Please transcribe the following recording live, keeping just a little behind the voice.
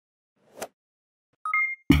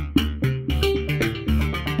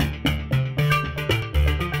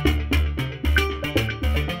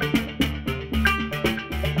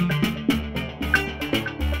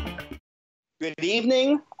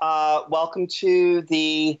evening. Welcome to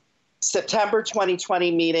the September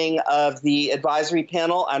 2020 meeting of the Advisory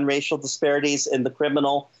Panel on Racial Disparities in the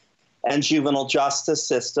Criminal and Juvenile Justice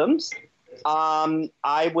Systems.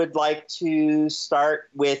 I would like to start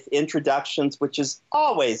with introductions, which is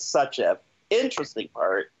always such an interesting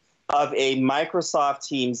part of a Microsoft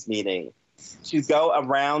Teams meeting, to go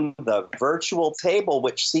around the virtual table,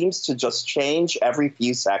 which seems to just change every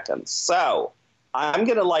few seconds. So I'm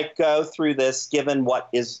going to go through this given what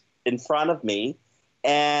is in front of me,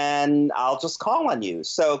 and I'll just call on you.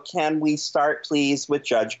 So can we start, please, with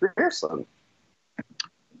Judge Grierson?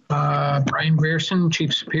 Brian Grierson,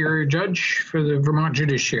 Chief Superior Judge for the Vermont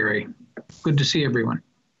Judiciary. Good to see everyone.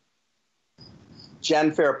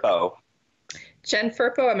 Jen Firpo. Jen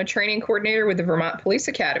Firpo, I'm a training coordinator with the Vermont Police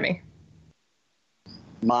Academy.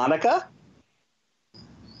 Monica.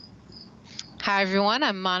 Hi, everyone.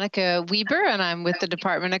 I'm Monica Weber, and I'm with the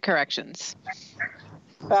Department of Corrections.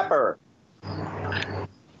 Pepper.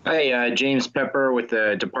 Hi, James Pepper with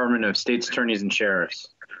the Department of State's Attorneys and Sheriffs.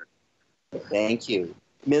 Thank you.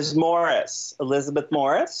 Ms. Morris, Elizabeth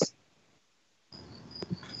Morris.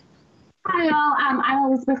 Hi, all.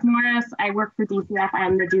 I'm Elizabeth Morris. I work for DCF.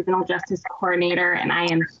 I'm the Juvenile Justice Coordinator, and I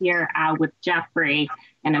am here with Jeffrey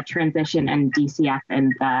in a transition in DCF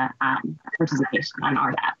and the participation on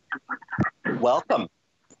RDAP. Welcome.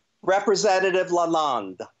 Representative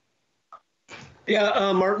Lalonde.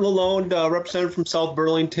 Yeah, Martin Lalonde, representative from South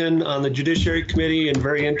Burlington on the Judiciary Committee, and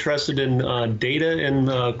very interested in data in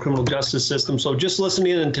the criminal justice system. So just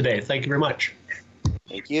listening in today. Thank you very much.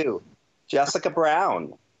 Thank you. Jessica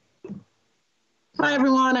Brown. Hi,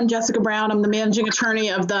 everyone. I'm Jessica Brown. I'm the managing attorney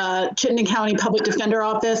of the Chittenden County Public Defender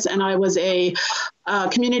Office, and I was a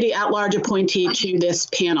community at-large appointee to this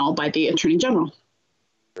panel by the Attorney General.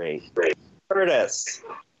 Great. Curtis.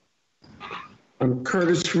 I'm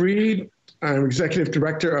Curtis Reed. I'm Executive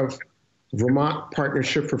Director of Vermont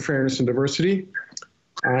Partnership for Fairness and Diversity.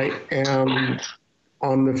 I am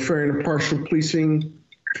on the Fair and Impartial Policing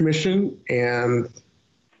Commission and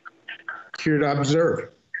here to observe.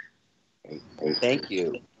 Thank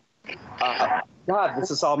you. God, this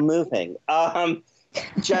is all moving.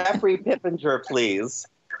 Jeffrey Pippinger, please.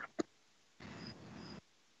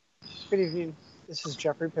 Good evening. This is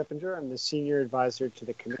Jeffrey Pippinger. I'm the Senior Advisor to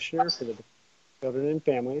the Commissioner for the Children and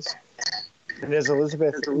Families. And as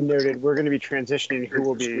Elizabeth noted, we're going to be transitioning who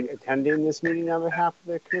will be attending this meeting on behalf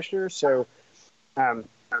of the Commissioner. So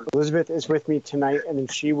Elizabeth is with me tonight, and then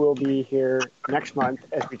she will be here next month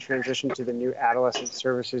as we transition to the new Adolescent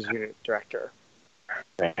Services Unit Director.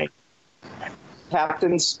 Right.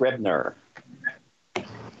 Captain Scribner.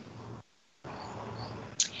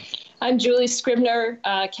 I'm Julie Scribner,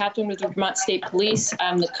 captain with the Vermont State Police.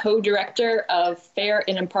 I'm the co-director of Fair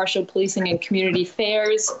and Impartial Policing and Community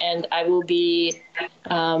Affairs, and I will be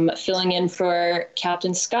filling in for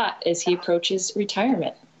Captain Scott as he approaches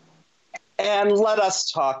retirement. And let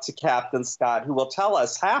us talk to Captain Scott, who will tell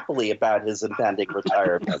us happily about his impending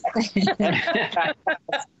retirement.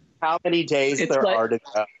 How many days there are to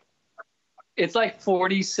go. It's like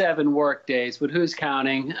 47 work days, but who's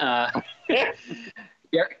counting?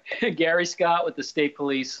 Gary Scott with the State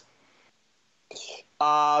Police.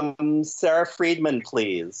 Sarah Friedman,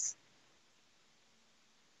 please.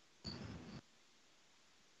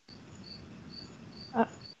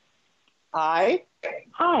 Hi.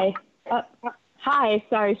 Hi. Hi,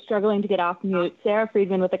 sorry, struggling to get off mute. Sarah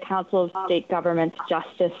Friedman with the Council of State Governments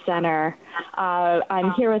Justice Center.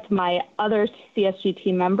 I'm here with my other CSG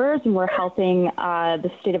team members, and we're helping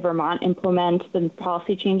the state of Vermont implement the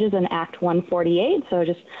policy changes in Act 148. So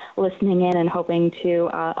just listening in and hoping to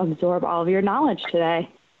absorb all of your knowledge today.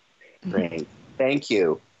 Great, thank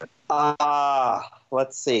you.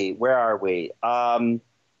 Let's see, where are we?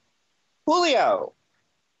 Julio.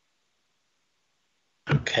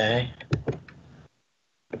 Okay.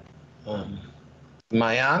 Am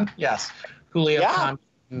I on? Yes. Julio Thompson,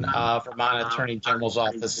 Vermont Attorney General's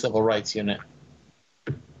Office, Civil Rights Unit.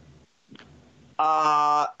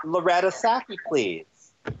 Loretta Sacchi, please.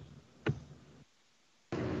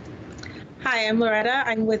 Hi, I'm Loretta.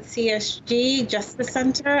 I'm with CSG Justice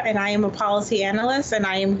Center, and I am a policy analyst, and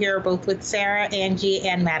I am here both with Sarah, Angie,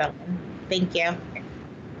 and Madeline. Thank you.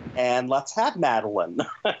 And let's have Madeline.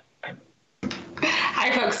 Hi,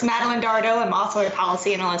 folks. Madeline Dardo. I'm also a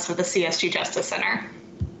policy analyst with the CSG Justice Center.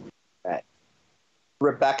 Okay.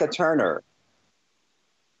 Rebecca Turner.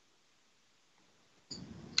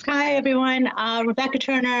 Hi, everyone. Rebecca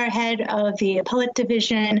Turner, head of the Appellate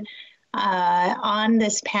Division, on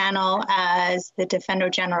this panel as the Defender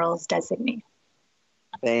General's designee.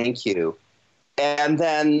 Thank you. And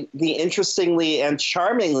then the interestingly and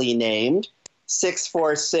charmingly named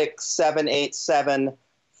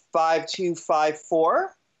 646-787-5254.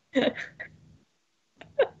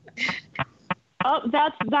 Oh,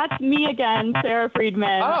 that's me again, Sarah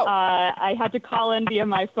Friedman. Oh. I had to call in via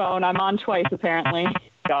my phone. I'm on twice, apparently.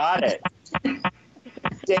 Got it.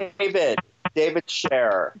 David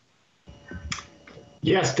Scher.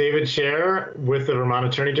 Yes, David Scher with the Vermont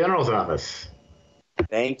Attorney General's Office.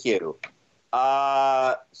 Thank you.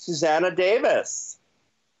 Susanna Davis.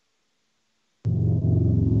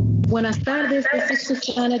 Buenas tardes, this is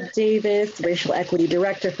Susana Davis, Racial Equity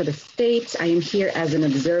Director for the state. I am here as an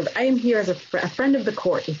observer. I am here as a friend of the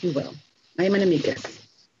court, if you will. I am an amicus.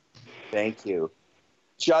 Thank you.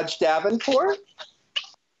 Judge Davenport?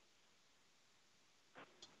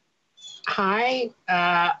 Hi,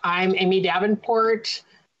 I'm Amy Davenport.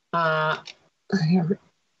 I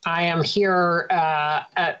am here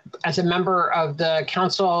as a member of the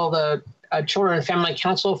council, the Children and Family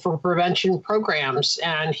Council for Prevention Programs,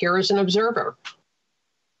 and here as an observer.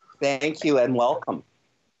 Thank you and welcome.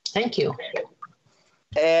 Thank you.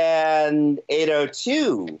 And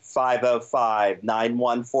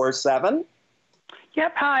 802-505-9147.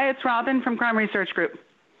 Yep, hi, it's Robin from Crime Research Group.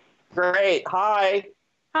 Great, hi.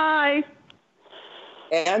 Hi.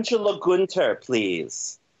 Angela Gunter,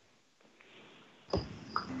 please.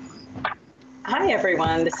 Hi,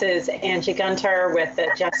 everyone. This is Angie Gunter with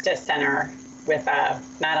the Justice Center with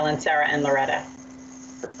Madeline, Sarah, and Loretta.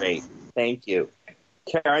 Great. Thank you.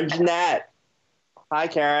 Karen Jeanette. Hi,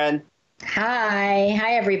 Karen. Hi.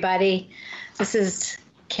 Hi, everybody. This is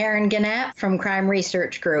Karen Gannett from Crime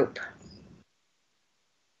Research Group.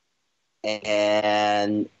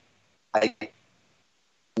 And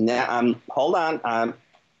hold on.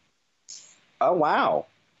 Oh, wow.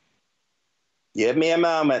 Give me a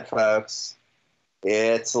moment, folks.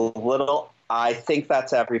 It's a little, I think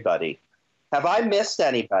that's everybody. Have I missed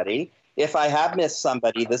anybody? If I have missed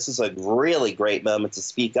somebody, this is a really great moment to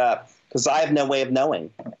speak up because I have no way of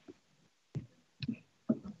knowing.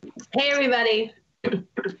 Hey, everybody.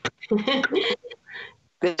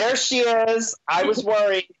 There she is. I was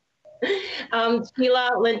worried.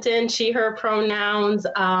 Sheila Linton, she, her pronouns,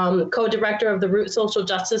 co-director of the Root Social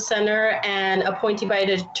Justice Center and appointee by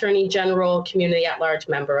the Attorney General, community at large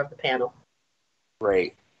member of the panel.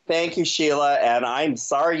 Great. Thank you, Sheila. And I'm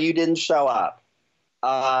sorry you didn't show up.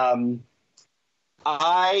 I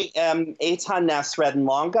am Eitan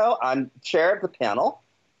Nasreddin-Longo. I'm chair of the panel.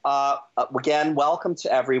 Again, welcome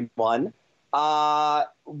to everyone.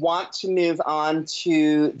 Want to move on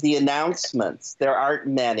to the announcements. There aren't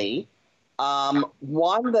many.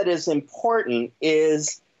 One that is important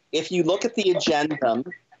is if you look at the agenda,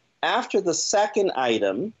 after the second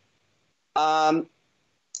item,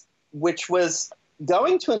 which was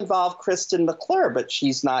going to involve Kristen McClure, but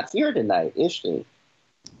she's not here tonight, is she?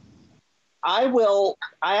 I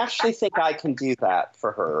actually think I can do that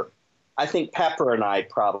for her. I think Pepper and I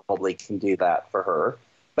probably can do that for her.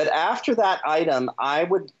 But after that item,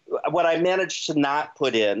 what I managed to not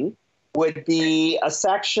put in would be a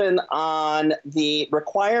section on the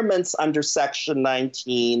requirements under Section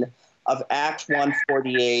 19 of Act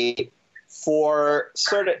 148 for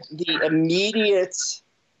sort of the immediate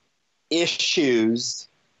issues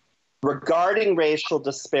regarding racial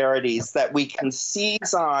disparities that we can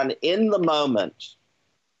seize on in the moment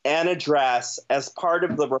and address as part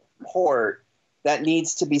of the report that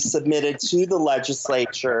needs to be submitted to the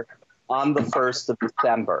legislature on the 1st of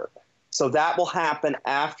December. So that will happen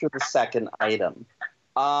after the second item.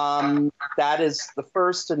 That is the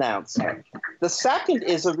first announcement. The second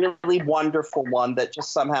is a really wonderful one that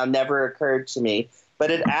just somehow never occurred to me,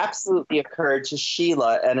 but it absolutely occurred to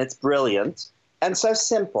Sheila, and it's brilliant and so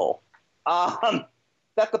simple.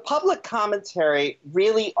 That the public commentary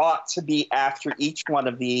really ought to be after each one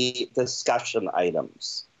of the discussion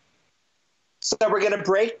items. So we're going to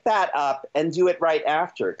break that up and do it right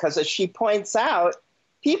after, because as she points out,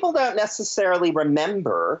 people don't necessarily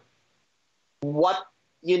remember what,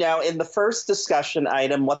 in the first discussion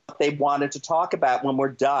item, what they wanted to talk about when we're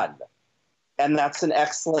done. And that's an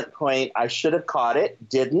excellent point. I should have caught it,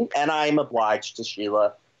 didn't, and I'm obliged to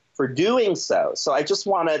Sheila for doing so. So I just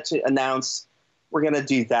wanted to announce we're going to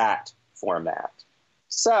do that format.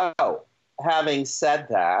 So having said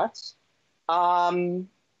that,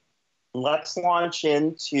 let's launch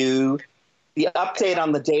into the update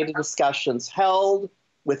on the data discussions held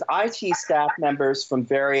with IT staff members from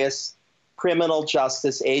various criminal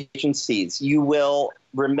justice agencies. You will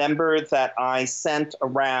remember that I sent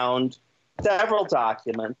around several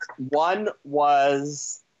documents. One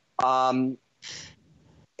was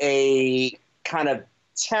a kind of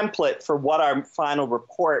template for what our final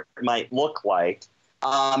report might look like.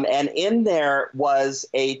 And in there was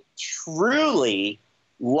a truly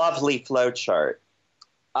lovely flowchart.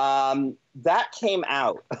 That came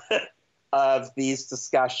out of these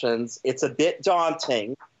discussions. It's a bit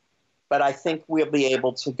daunting, but I think we'll be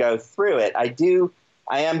able to go through it.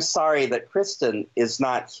 I am sorry that Kristen is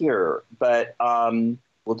not here, but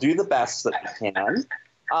we'll do the best that we can.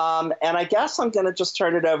 And I guess I'm going to just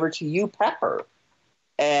turn it over to you, Pepper,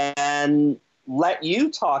 and let you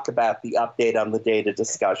talk about the update on the data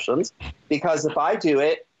discussions, because if I do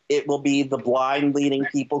it, it will be the blind leading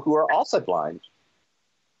people who are also blind.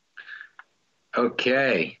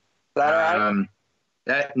 Okay. Is that all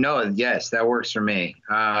right? Yes, that works for me.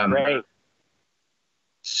 Great.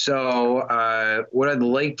 So what I'd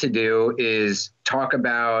like to do is talk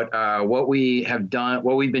about what we have done,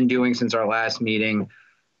 what we've been doing since our last meeting,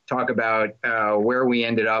 talk about where we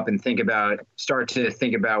ended up, and start to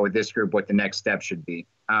think about with this group what the next step should be.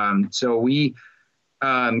 So we,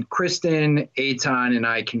 Kristen, Eitan, and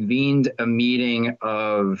I convened a meeting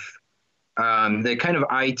of the kind of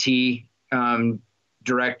IT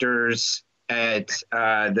directors at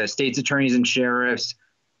the state's attorneys and sheriffs,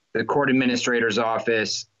 the court administrator's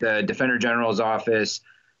office, the defender general's office,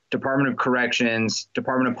 Department of Corrections,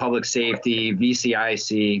 Department of Public Safety,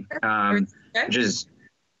 VCIC, which is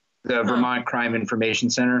the Vermont Crime Information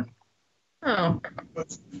Center. Oh.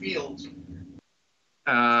 Fields.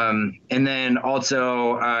 And then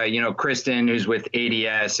also, Kristen, who's with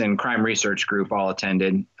ADS and Crime Research Group, all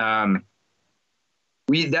attended.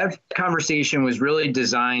 That conversation was really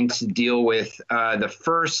designed to deal with the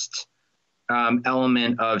first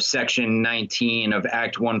element of Section 19 of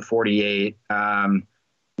Act 148,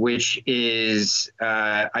 which is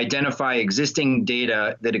identify existing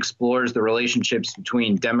data that explores the relationships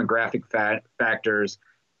between demographic factors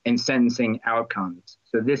and sentencing outcomes.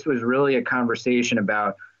 So this was really a conversation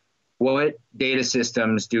about what data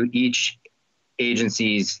systems do each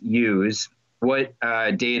agencies use, what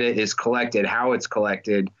data is collected, how it's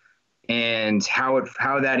collected, and how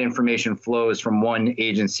that information flows from one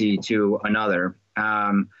agency to another.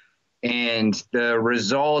 And the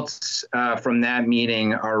results from that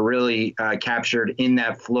meeting are really captured in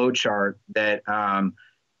that flow chart that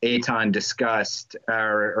Eitan discussed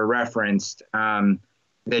or referenced,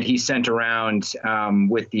 that he sent around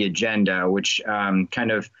with the agenda, which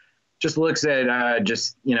kind of just looks at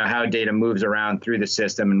how data moves around through the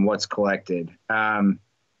system and what's collected. I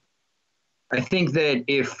think that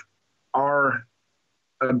if our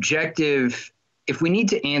objective, if we need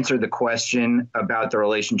to answer the question about the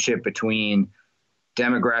relationship between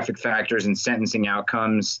demographic factors and sentencing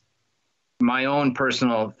outcomes, my own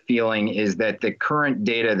personal feeling is that the current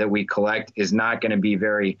data that we collect is not going to be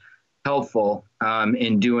very helpful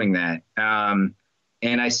in doing that.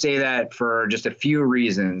 And I say that for just a few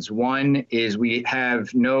reasons. One is we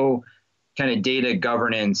have no kind of data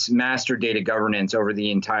governance, master data governance over the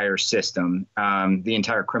entire system, the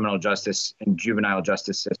entire criminal justice and juvenile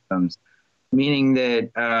justice systems, meaning that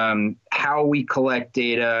how we collect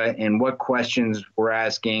data and what questions we're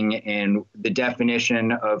asking and the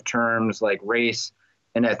definition of terms like race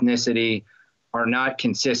and ethnicity are not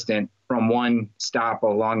consistent from one stop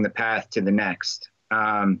along the path to the next.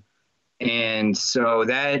 And so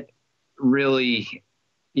that really,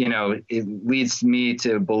 it leads me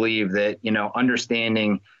to believe that,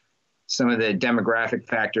 understanding some of the demographic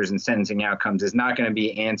factors and sentencing outcomes is not going to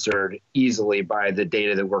be answered easily by the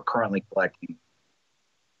data that we're currently collecting.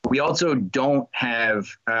 We also don't have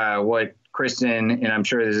what Kristen, and I'm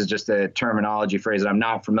sure this is just a terminology phrase that I'm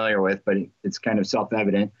not familiar with, but it's kind of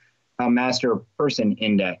self-evident, a master person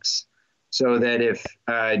index. So that if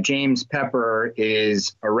James Pepper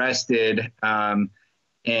is arrested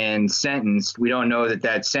and sentenced, we don't know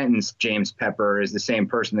that sentenced James Pepper is the same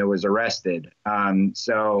person that was arrested. That's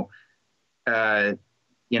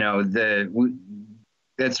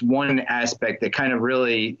one aspect that kind of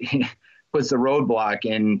really puts the roadblock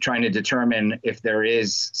in trying to determine if there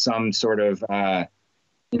is some sort of,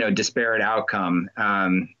 disparate outcome.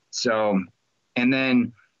 And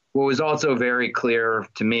then what was also very clear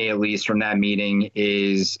to me, at least from that meeting,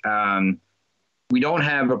 is we don't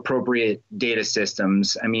have appropriate data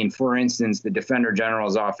systems. I mean, for instance, the Defender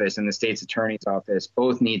General's office and the state's attorney's office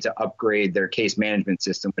both need to upgrade their case management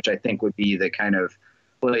system, which I think would be the kind of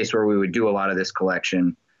place where we would do a lot of this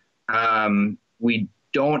collection. We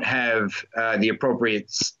don't have the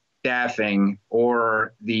appropriate staffing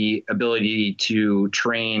or the ability to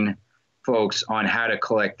train folks on how to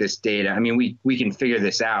collect this data. I mean, we can figure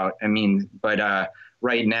this out. I mean, but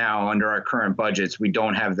right now, under our current budgets, we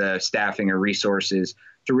don't have the staffing or resources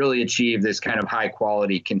to really achieve this kind of high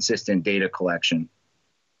quality, consistent data collection.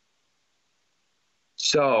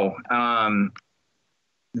 So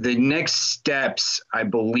the next steps, I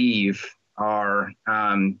believe, are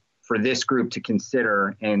for this group to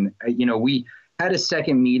consider. And, we had a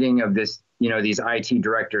second meeting of this, these IT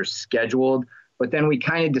directors scheduled, but then we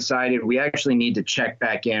kind of decided we actually need to check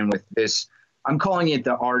back in with this. I'm calling it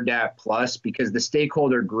the RDAP Plus because the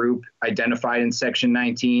stakeholder group identified in Section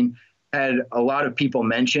 19 had a lot of people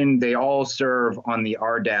mentioned. They all serve on the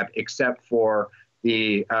RDAP except for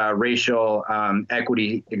the Racial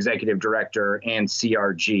Equity Executive Director and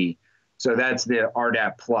CRG. So that's the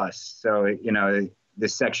RDAP Plus. So, the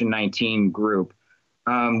Section 19 group.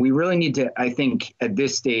 We really need to, I think, at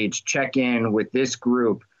this stage, check in with this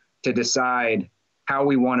group to decide how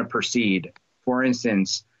we want to proceed. For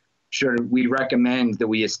instance, should we recommend that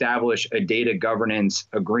we establish a data governance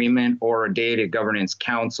agreement or a data governance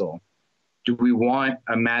council? Do we want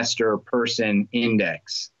a master person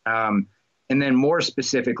index? And then more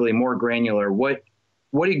specifically, more granular, what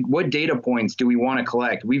data points do we want to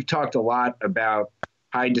collect? We've talked a lot about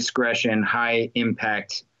high discretion, high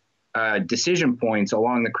impact decision points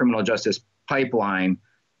along the criminal justice pipeline.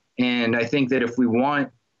 And I think that if we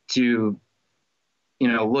want to,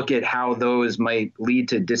 look at how those might lead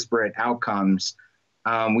to disparate outcomes,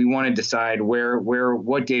 we want to decide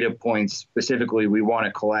what data points specifically we want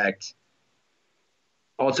to collect.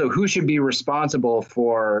 Also, who should be responsible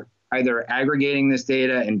for either aggregating this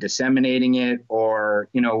data and disseminating it, or,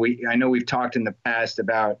 I know we've talked in the past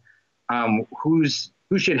about who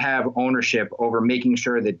should have ownership over making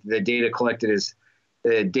sure that the data collected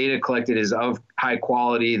is of high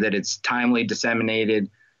quality, that it's timely disseminated,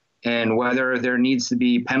 and whether there needs to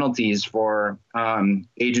be penalties for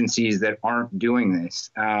agencies that aren't doing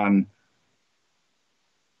this. And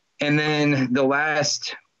then the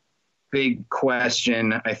last big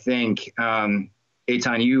question, I think,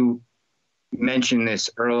 Eitan, you mentioned this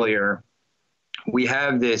earlier. We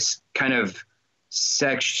have this kind of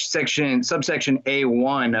subsection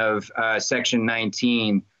A1 of Section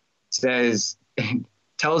 19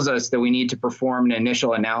 tells us that we need to perform an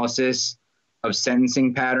initial analysis of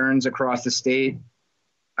sentencing patterns across the state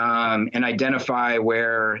and identify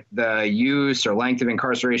where the use or length of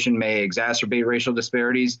incarceration may exacerbate racial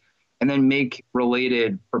disparities, and then make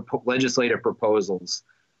related legislative proposals.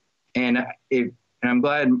 And I'm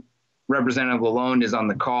glad Representative Lalonde is on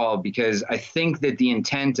the call, because I think that the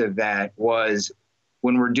intent of that was,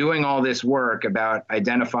 when we're doing all this work about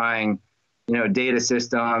identifying, data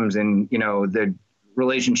systems and, the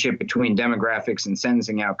relationship between demographics and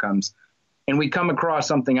sentencing outcomes, and we come across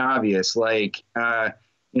something obvious like,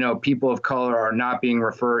 people of color are not being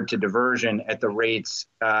referred to diversion at the rates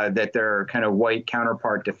that their kind of white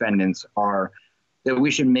counterpart defendants are, that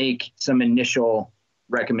we should make some initial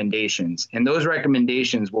recommendations. And those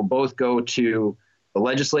recommendations will both go to the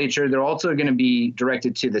legislature. They're also going to be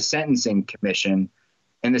directed to the Sentencing Commission.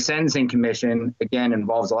 And the Sentencing Commission, again,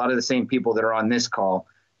 involves a lot of the same people that are on this call.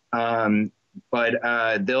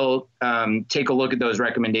 But they'll take a look at those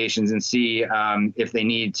recommendations and see if they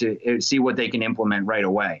need to see what they can implement right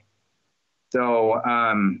away. So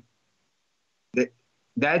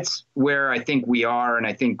that's where I think we are, and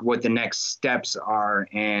I think what the next steps are.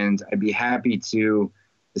 And I'd be happy to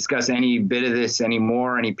discuss any bit of this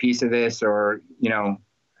anymore, any piece of this, or,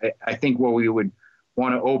 I think what we would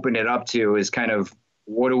want to open it up to is kind of,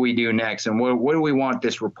 what do we do next? And what do we want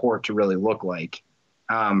this report to really look like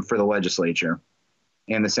for the legislature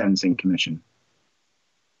and the Sentencing Commission?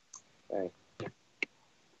 Okay.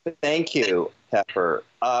 Thank you, Pepper.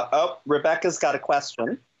 Rebecca's got a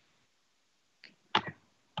question.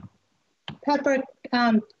 Pepper,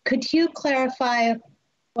 could you clarify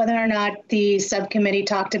whether or not the subcommittee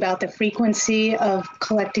talked about the frequency of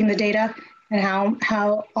collecting the data and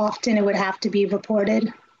how often it would have to be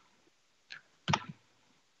reported?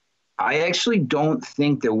 I actually don't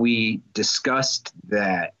think that we discussed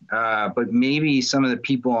that, but maybe some of the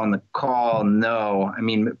people on the call know. I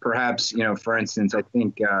mean, perhaps, for instance, I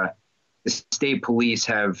think the state police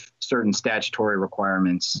have certain statutory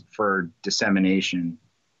requirements for dissemination.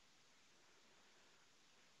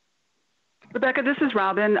 Rebecca, this is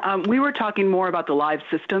Robin. We were talking more about the live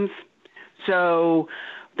systems. So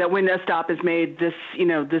that when a stop is made, this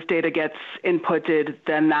data gets inputted,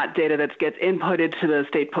 then that data that gets inputted to the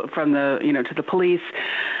state from the, to the police,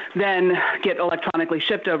 then get electronically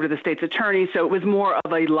shipped over to the state's attorney. So it was more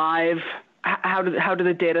of a live, how do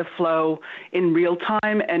the data flow in real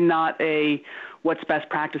time, and not a what's best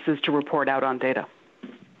practices to report out on data.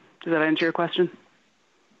 Does that answer your question?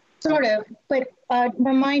 Sort of, but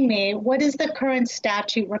remind me, what is the current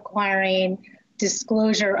statute requiring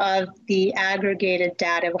disclosure of the aggregated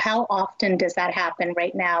data, how often does that happen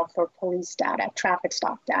right now for police data, traffic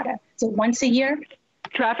stop data? Is it once a year?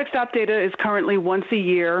 Traffic stop data is currently once a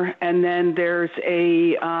year, and then there's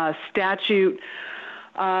a statute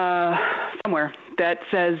somewhere that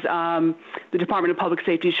says the Department of Public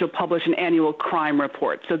Safety shall publish an annual crime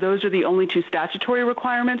report. So those are the only two statutory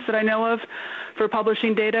requirements that I know of for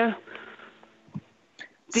publishing data.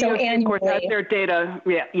 So DOC, of course, has their data.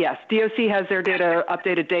 Yes, DOC has their data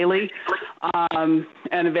updated daily and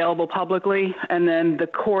available publicly, and then the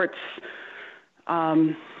courts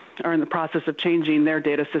are in the process of changing their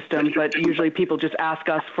data system. But usually, people just ask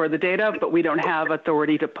us for the data, but we don't have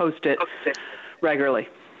authority to post it regularly.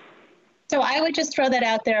 So I would just throw that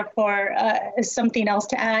out there for something else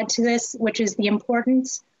to add to this, which is the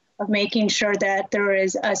importance of making sure that there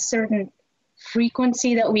is a certain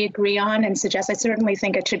frequency that we agree on and suggest. I certainly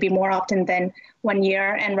think it should be more often than 1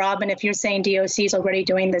 year. And Robin, if you're saying DOC is already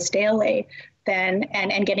doing this daily, then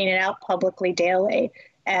and getting it out publicly daily,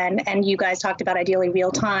 and you guys talked about ideally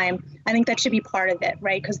real time, I think that should be part of it,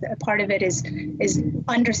 right? Because part of it is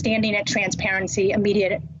understanding it, transparency,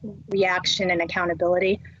 immediate reaction, and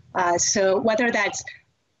accountability. So whether that's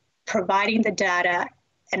providing the data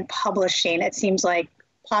and publishing, it seems like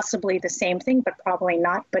possibly the same thing, but probably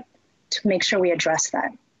not. But to make sure we address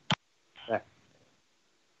that. Okay.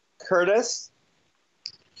 Curtis?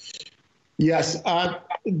 Yes,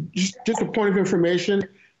 just a point of information.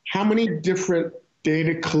 How many different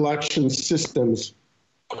data collection systems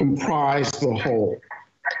comprise the whole?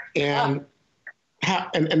 And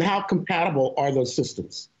how compatible are those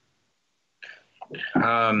systems?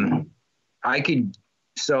 I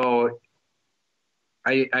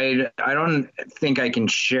don't think I can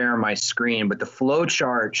share my screen, but the flow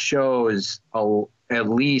chart shows at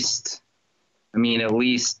least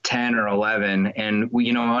 10 or 11. And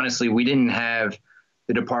we, honestly, we didn't have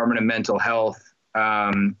the Department of Mental Health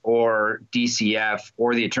or DCF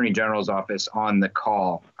or the Attorney General's office on the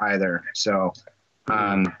call either. So,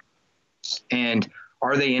 and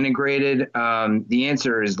are they integrated? The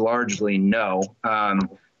answer is largely no. I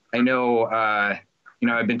know,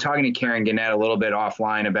 I've been talking to Karen Gannett a little bit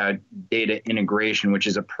offline about data integration, which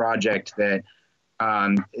is a project that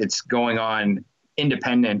it's going on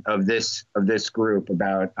independent of this group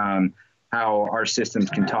about how our systems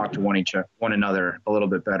can talk to one another a little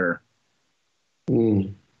bit better.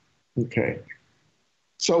 Okay.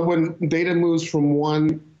 So when data moves from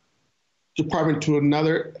one department to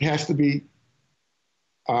another, it has to be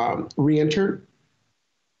re-entered?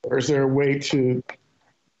 Or is there a way to?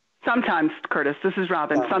 Sometimes, Curtis, this is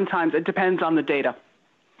Robin. Sometimes it depends on the data.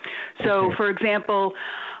 So, okay. For example,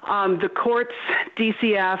 the courts,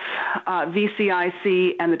 DCF,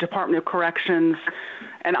 VCIC, and the Department of Corrections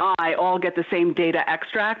and I all get the same data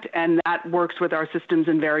extract, and that works with our systems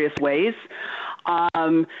in various ways.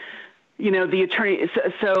 The attorney,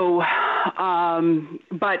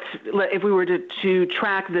 but if we were to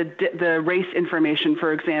track the race information,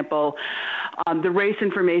 for example, the race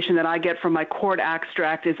information that I get from my court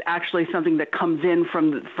extract is actually something that comes in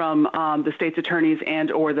from the state's attorneys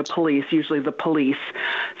and or the police, usually the police.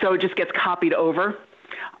 So it just gets copied over.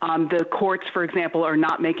 The courts, for example, are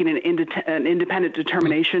not making an independent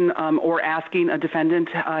determination or asking a defendant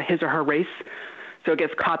his or her race. So it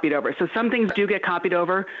gets copied over. So some things do get copied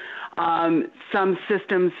over. Some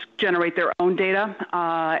systems generate their own data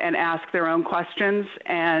and ask their own questions,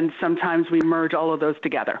 and sometimes we merge all of those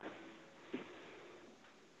together.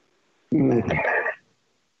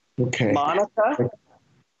 Okay. Monica?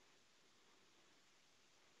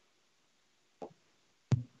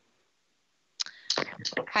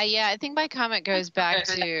 Hi, yeah, I think my comment goes back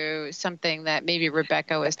to something that maybe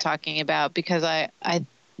Rebecca was talking about, because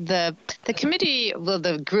the committee, well,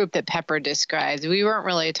 the group that Pepper described, we weren't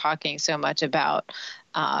really talking so much about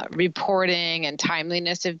reporting and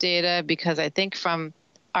timeliness of data, because I think from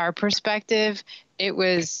our perspective, it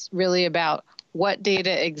was really about what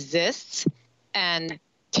data exists and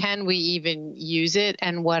can we even use it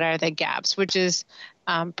and what are the gaps, which is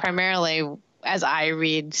primarily, as I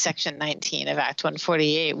read Section 19 of Act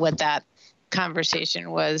 148, what that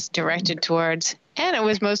conversation was directed towards. And it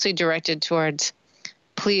was mostly directed towards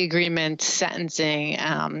plea agreements, sentencing,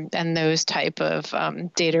 and those type of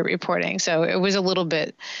data reporting. So it was a little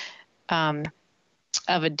bit of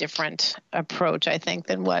a different approach, I think,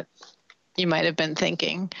 than what you might have been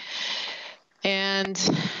thinking. And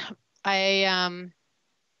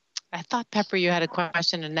I thought, Pepper, you had a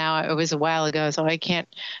question, and now it was a while ago, so I can't,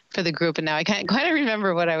 for the group, and now I can't quite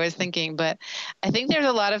remember what I was thinking. But I think there's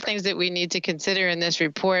a lot of things that we need to consider in this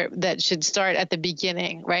report that should start at the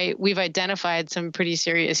beginning, right? We've identified some pretty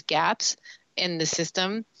serious gaps in the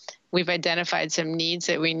system. We've identified some needs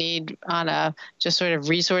that we need on a just sort of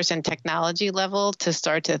resource and technology level to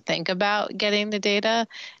start to think about getting the data.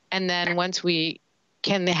 And then once we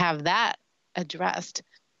can have that addressed,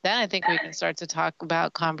 then I think we can start to talk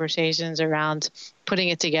about conversations around putting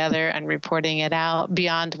it together and reporting it out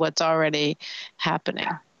beyond what's already happening.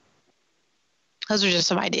 Those are just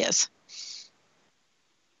some ideas.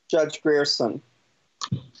 Judge Grierson.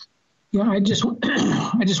 Yeah, I just want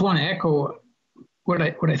to echo what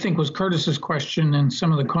I think was Curtis's question and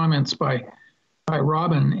some of the comments by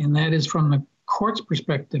Robin, and that is from the court's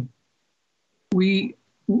perspective. We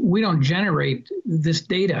don't generate this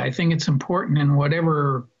data. I think it's important in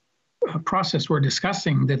whatever process we're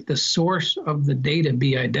discussing that the source of the data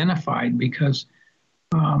be identified, because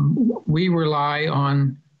we rely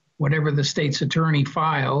on whatever the state's attorney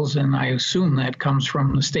files, and I assume that comes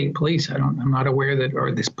from the state police. I'm not aware that,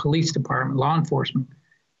 or this police department, law enforcement,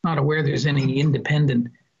 not aware there's any independent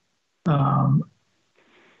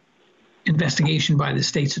investigation by the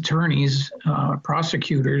state's attorneys,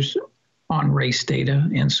 prosecutors on race data.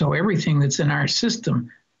 And so everything that's in our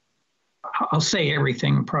system, I'll say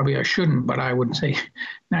everything, probably I shouldn't, but I would say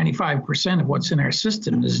 95% of what's in our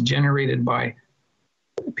system is generated by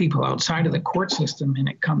people outside of the court system, and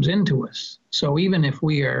it comes into us. So even if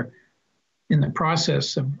we are in the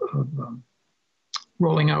process of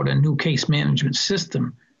rolling out a new case management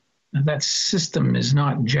system, that system is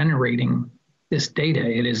not generating this data.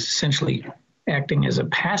 It is essentially acting as a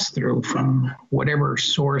pass-through from whatever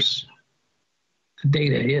source the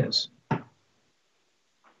data is.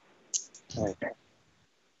 Okay.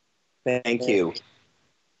 Thank you.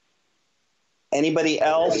 Anybody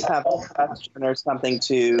else have a question or something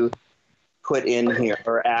to put in here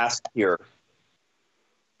or ask here?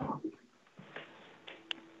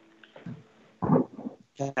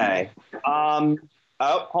 Okay. Oh,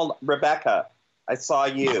 hold on. Rebecca, I saw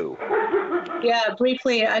you. Yeah,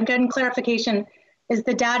 briefly, I'm getting clarification. Is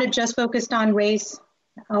the data just focused on race,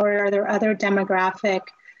 or are there other demographic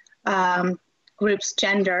groups,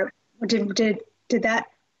 gender? Did that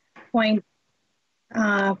point,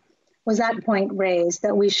 was that point raised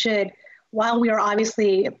that we should, while we are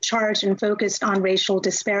obviously charged and focused on racial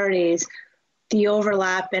disparities, the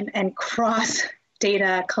overlap and cross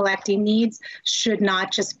data collecting needs should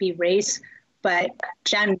not just be race, but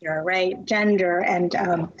gender, right? Gender and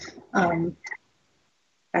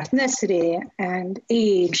ethnicity and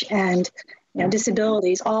age and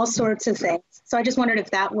disabilities, all sorts of things. So I just wondered if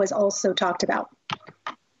that was also talked about.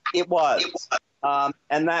 It was.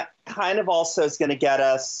 And that kind of also is going to get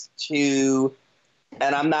us to,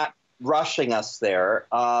 and I'm not rushing us there,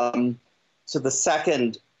 to the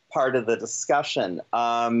second part of the discussion.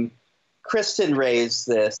 Kristen raised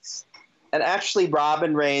this, and actually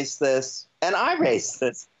Robin raised this, and I raised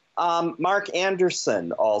this. Mark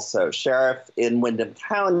Anderson also, sheriff in Windham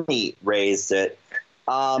County, raised it.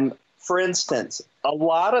 For instance, a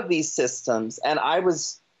lot of these systems, and I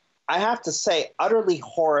have to say, utterly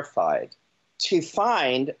horrified to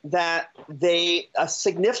find that a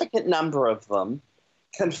significant number of them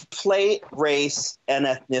conflate race and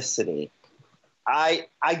ethnicity. I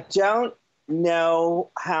don't know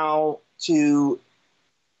how to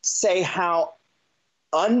say how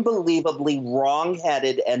unbelievably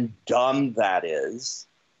wrong-headed and dumb that is,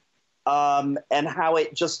 and how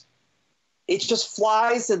it just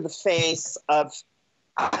flies in the face of,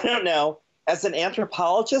 I don't know, as an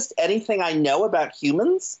anthropologist, anything I know about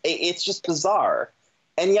humans, it's just bizarre.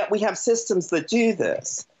 And yet we have systems that do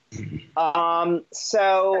this.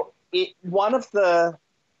 So one of the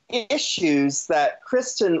issues that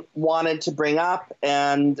Kristen wanted to bring up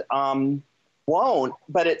and won't,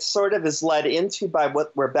 but it sort of is led into by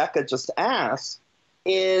what Rebecca just asked,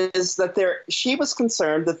 is that she was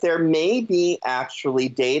concerned that there may be actually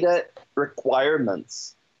data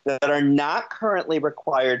requirements that are not currently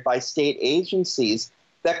required by state agencies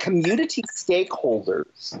that community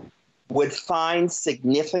stakeholders would find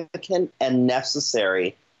significant and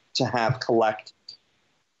necessary to have collected.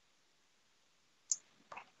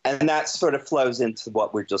 And that sort of flows into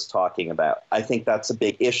what we're just talking about. I think that's a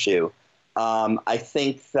big issue. I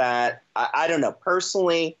think that, I don't know,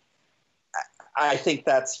 personally, I think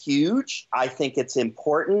that's huge. I think it's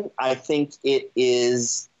important. I think it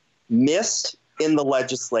is missed in the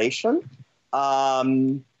legislation.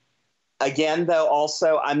 Again, though,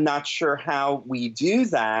 also, I'm not sure how we do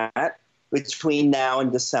that between now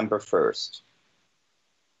and December 1st.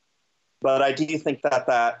 But I do think that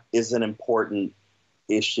that is an important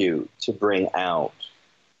issue to bring out.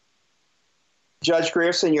 Judge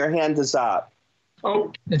Grierson, your hand is up.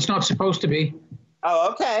 Oh, it's not supposed to be.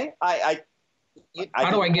 Oh, okay.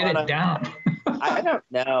 How do I get it down? I don't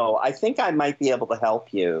know. I think I might be able to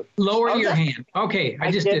help you. Lower your hand. Okay,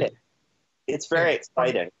 I just did it. It's very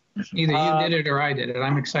exciting. Either you did it or I did it.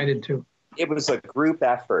 I'm excited too. It was a group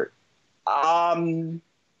effort.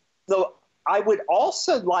 So I would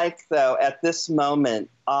also like, though, at this moment,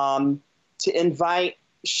 to invite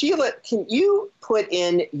Sheila. Can you put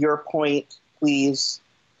in your point, please?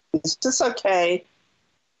 Is this okay?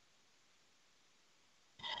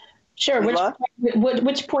 Sure.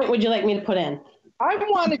 Which point would you like me to put in? I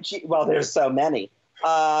wanted you. Well, there's so many.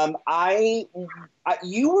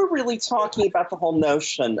 You were really talking about the whole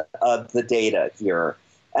notion of the data here,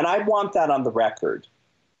 and I want that on the record.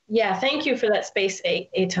 Yeah, thank you for that space,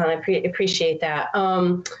 Eitan. I appreciate that.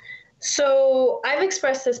 So I've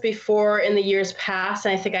expressed this before in the years past,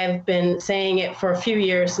 and I think I've been saying it for a few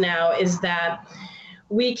years now, is that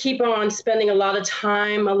we keep on spending a lot of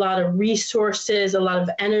time, a lot of resources, a lot of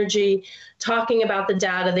energy talking about the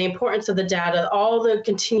data, the importance of the data, all the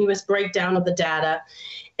continuous breakdown of the data.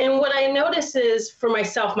 And what I notice is, for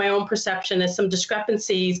myself, my own perception, is some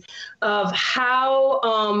discrepancies of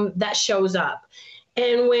how that shows up.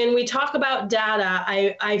 And when we talk about data,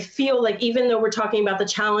 I feel like even though we're talking about the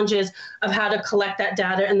challenges of how to collect that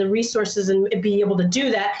data and the resources and be able to do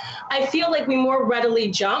that, I feel like we more readily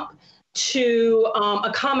jump to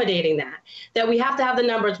accommodating that we have to have the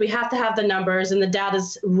numbers, and the data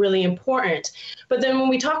is really important. But then when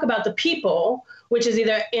we talk about the people, which is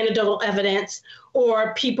either anecdotal evidence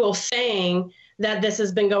or people saying that this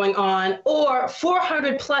has been going on, or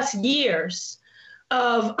 400 plus years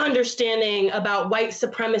of understanding about white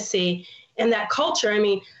supremacy and that culture. I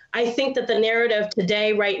mean, I think that the narrative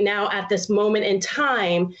today, right now, at this moment in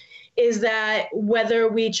time, is that whether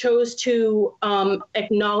we chose to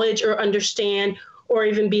acknowledge or understand or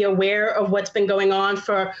even be aware of what's been going on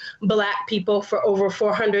for Black people for over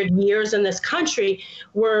 400 years in this country,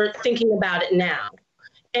 we're thinking about it now.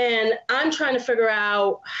 And I'm trying to figure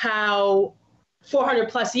out how 400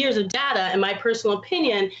 plus years of data, in my personal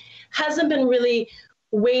opinion, hasn't been really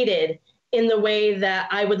weighted in the way that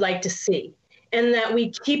I would like to see. And that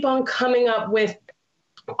we keep on coming up with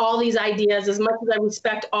all these ideas. As much as I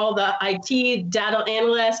respect all the IT data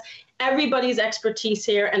analysts, everybody's expertise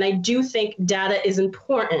here, and I do think data is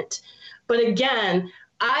important. But again,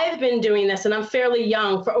 I've been doing this, and I'm fairly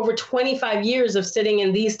young, for over 25 years of sitting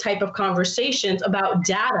in these type of conversations about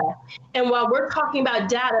data. And while we're talking about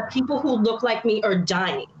data, people who look like me are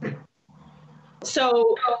dying.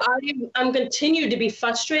 So I'm continue to be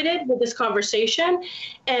frustrated with this conversation.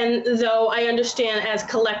 And though I understand as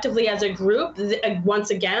collectively as a group, once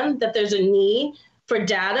again, that there's a need for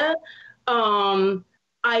data,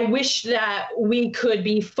 I wish that we could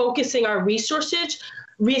be focusing our resources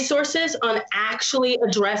on actually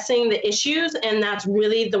addressing the issues, and that's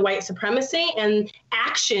really the white supremacy and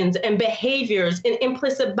actions and behaviors and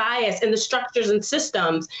implicit bias and the structures and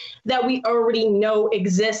systems that we already know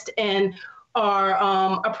exist and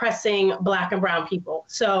are oppressing Black and brown people.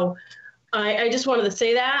 So I just wanted to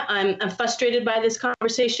say that I'm frustrated by this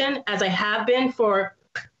conversation, as I have been for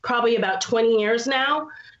probably about 20 years now.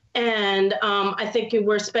 And I think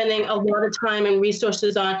we're spending a lot of time and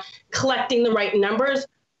resources on collecting the right numbers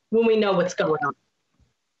when we know what's going on.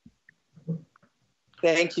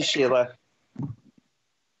 Thank you, Sheila.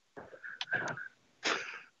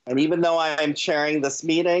 And even though I'm chairing this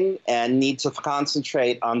meeting and need to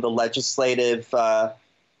concentrate on the legislative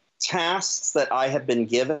tasks that I have been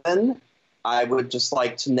given, I would just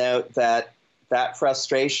like to note that that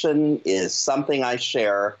frustration is something I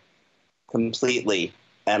share completely,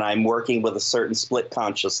 and I'm working with a certain split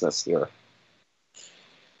consciousness here.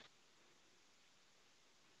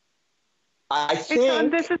 I think... Hey, John,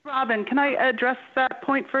 this is Robin. Can I address that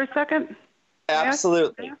point for a second?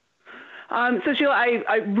 Absolutely. So Sheila,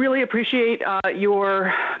 I really appreciate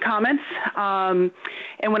your comments. And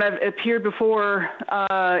when I've appeared before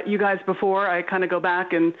you guys before, I kind of go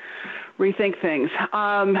back and rethink things.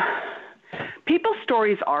 People's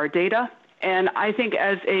stories are data. And I think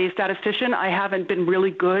as a statistician, I haven't been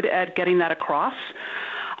really good at getting that across.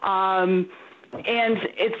 And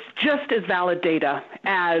it's just as valid data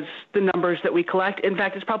as the numbers that we collect. In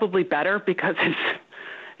fact, it's probably better because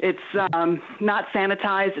it's not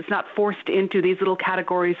sanitized. It's not forced into these little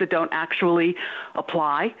categories that don't actually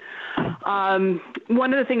apply.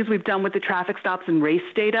 One of the things we've done with the traffic stops and race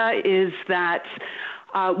data is that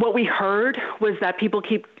what we heard was that people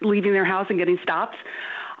keep leaving their house and getting stops.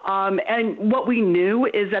 And what we knew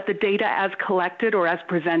is that the data as collected, or as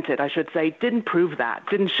presented, I should say, didn't prove that,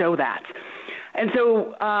 didn't show that. And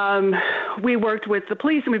so we worked with the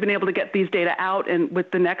police, and we've been able to get these data out, and with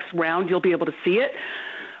the next round, you'll be able to see it.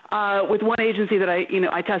 With one agency that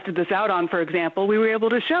I tested this out on, for example, we were able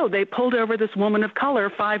to show they pulled over this woman of color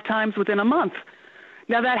 5 times within a month.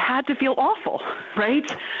 Now that had to feel awful, right?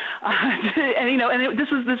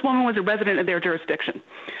 This woman was a resident of their jurisdiction.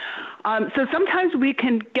 So sometimes we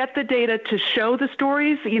can get the data to show the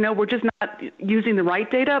stories. We're just not using the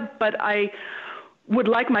right data. But I would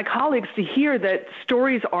like my colleagues to hear that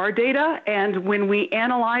stories are data, and when we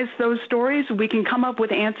analyze those stories, we can come up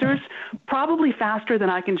with answers probably faster than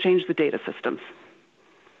I can change the data systems.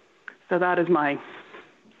 So that is my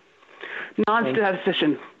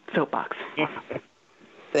non-statistician soapbox.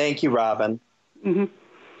 Thank you, Robin. Mm-hmm.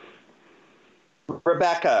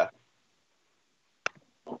 Rebecca.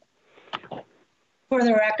 For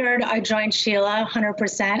the record, I joined Sheila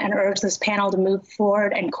 100% and urge this panel to move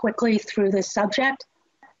forward and quickly through this subject,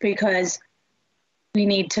 because we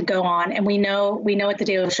need to go on. And we know what the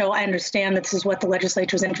data will show. I understand that this is what the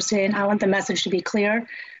legislature is interested in. I want the message to be clear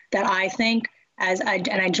that I think, and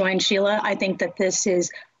I joined Sheila, I think that this is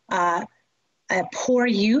a poor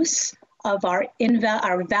use of our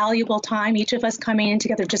valuable time, each of us coming in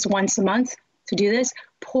together just once a month to do this.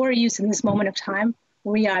 Poor use in this moment of time.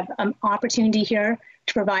 We have an opportunity here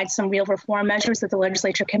to provide some real reform measures that the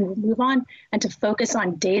legislature can move on, and to focus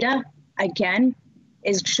on data, again,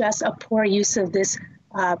 is just a poor use of this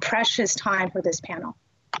precious time for this panel.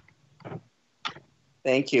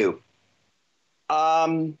 Thank you.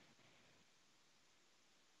 I'm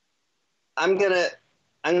gonna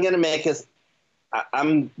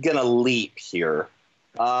leap here.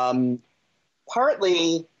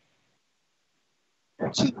 Partly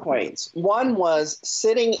 2 points. One was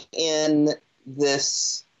sitting in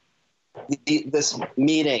this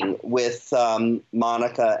meeting with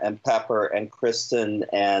Monica and Pepper and Kristen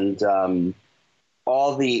and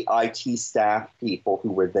all the IT staff people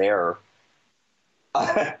who were there.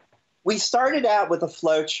 We started out with a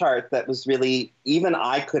flow chart that was really, even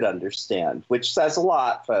I could understand, which says a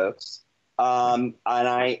lot, folks. And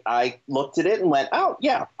I looked at it and went, oh,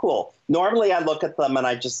 yeah, cool. Normally I look at them and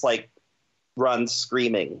I just run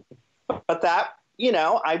screaming. But that,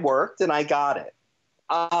 I worked and I got it.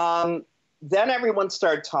 Then everyone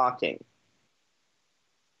started talking.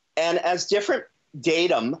 And as different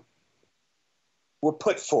datum were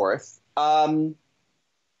put forth,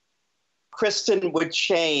 Kristen would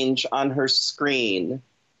change on her screen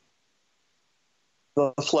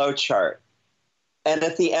the flow chart. And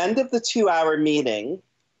at the end of the 2-hour meeting,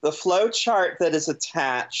 the flow chart that is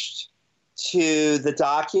attached to the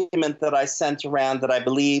document that I sent around that I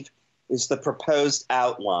believe is the proposed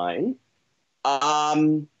outline,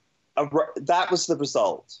 that was the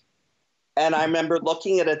result. And I remember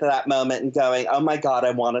looking at it at that moment and going, oh my God,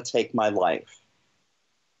 I want to take my life.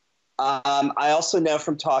 I also know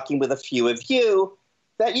from talking with a few of you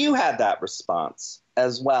that you had that response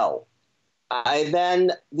as well.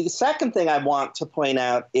 The second thing I want to point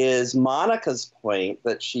out is Monica's point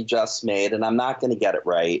that she just made, and I'm not going to get it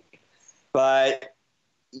right, but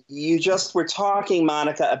you just were talking,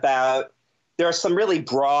 Monica, about there are some really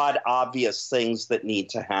broad, obvious things that need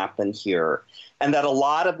to happen here, and that a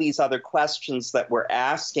lot of these other questions that we're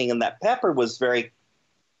asking and that Pepper was very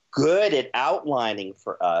good at outlining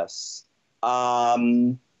for us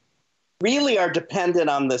really are dependent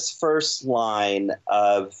on this first line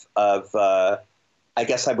of I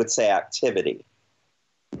guess I would say, activity.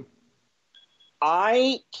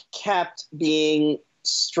 I kept being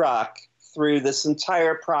struck through this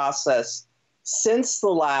entire process since the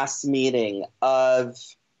last meeting of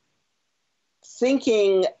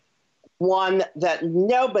thinking, one, that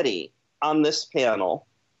nobody on this panel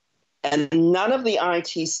and none of the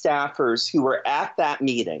IT staffers who were at that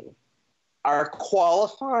meeting are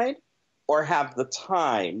qualified or have the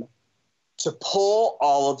time to pull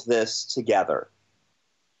all of this together.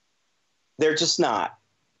 They're just not.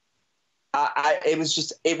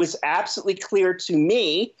 It was absolutely clear to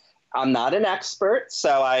me. I'm not an expert,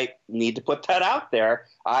 so I need to put that out there.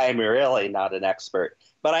 I am really not an expert,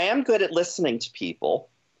 but I am good at listening to people.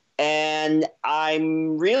 And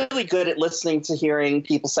I'm really good at listening to hearing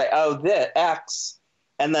people say, oh, this X.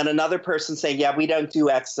 And then another person saying, yeah, we don't do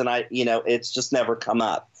X. And it's just never come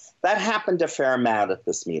up. That happened a fair amount at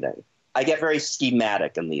this meeting. I get very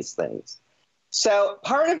schematic in these things. So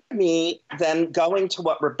part of me then going to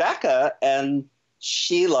what Rebecca and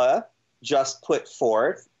Sheila just put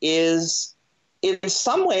forth is, in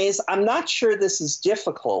some ways, I'm not sure this is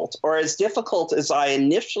difficult or as difficult as I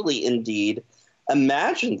initially indeed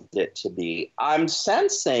imagined it to be. I'm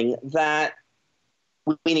sensing that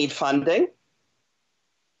we need funding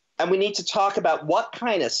and we need to talk about what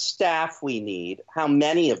kind of staff we need, how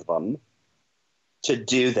many of them, to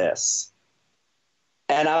do this.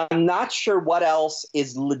 And I'm not sure what else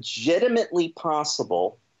is legitimately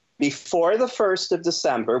possible before the 1st of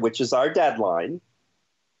December, which is our deadline,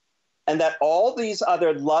 and that all these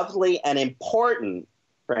other lovely and important,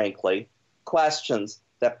 frankly, questions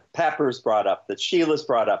that Pepper's brought up, that Sheila's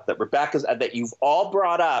brought up, that Rebecca's, that you've all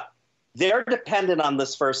brought up, they're dependent on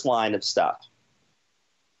this first line of stuff.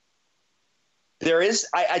 There is,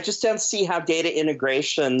 I just don't see how data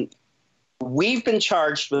integration, we've been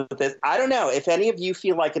charged with this. I don't know if any of you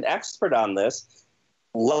feel like an expert on this,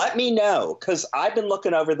 let me know, because I've been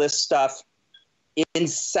looking over this stuff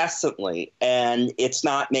incessantly, and it's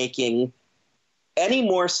not making any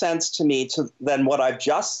more sense to me than what I've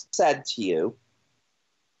just said to you.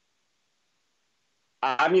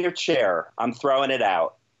 I'm your chair. I'm throwing it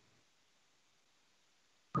out.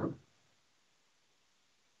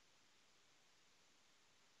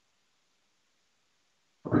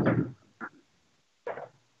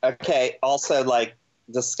 Okay, also, like,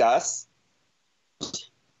 discuss.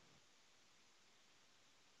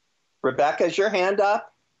 Rebecca, is your hand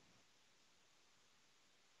up?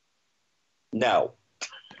 No.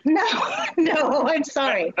 No, I'm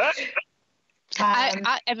sorry.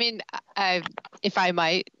 I mean, if I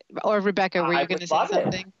might, or Rebecca, were you going to say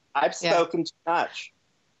something? I've spoken too much.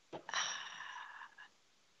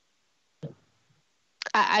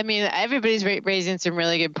 I mean, everybody's raising some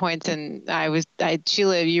really good points, and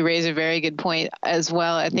Sheila, you raise a very good point as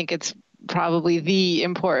well. I think it's probably the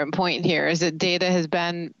important point here is that data has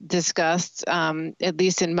been discussed, at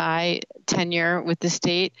least in my tenure with the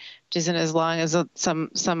state, which isn't as long as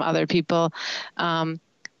some other people.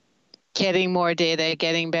 Getting more data,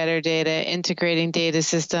 getting better data, integrating data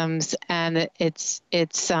systems, and it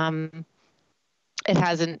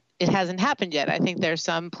hasn't happened yet. I think there's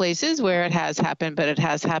some places where it has happened, but it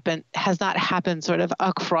has not happened sort of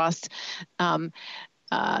across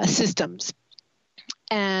systems.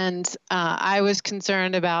 And I was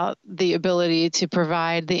concerned about the ability to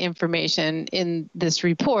provide the information in this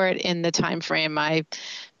report in the time frame I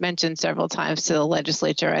mentioned several times to the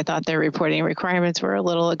legislature. I thought their reporting requirements were a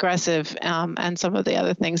little aggressive, and some of the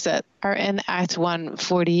other things that are in Act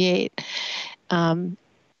 148.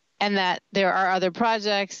 And that there are other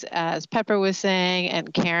projects, as Pepper was saying,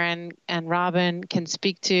 and Karen and Robin can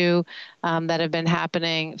speak to, that have been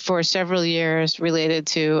happening for several years related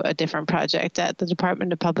to a different project at the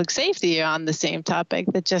Department of Public Safety on the same topic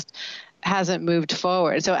that just hasn't moved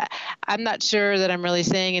forward. So I'm not sure that I'm really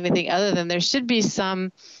saying anything other than there should be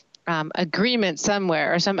some agreement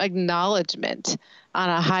somewhere or some acknowledgement on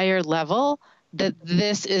a higher level that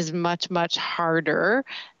this is much, much harder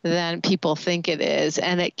than people think it is.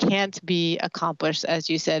 And it can't be accomplished, as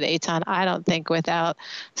you said, Eitan, I don't think, without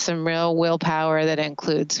some real willpower that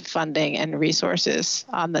includes funding and resources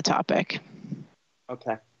on the topic.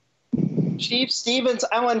 Okay. Chief Stevens,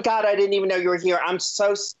 oh my God, I didn't even know you were here. I'm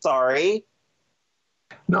so sorry.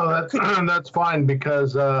 No, that's fine,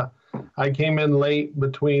 because I came in late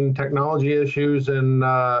between technology issues and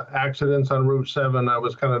accidents on Route 7. I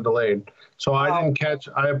was kind of delayed. So I didn't catch,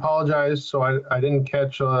 I apologize. So I didn't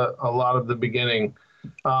catch a lot of the beginning.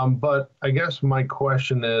 But I guess my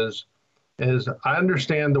question is I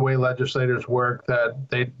understand the way legislators work, that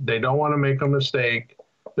they don't want to make a mistake.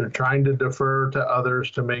 They're trying to defer to others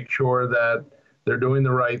to make sure that they're doing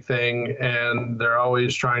the right thing, and they're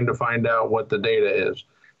always trying to find out what the data is.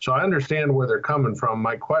 So I understand where they're coming from.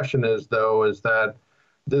 My question is, though, is that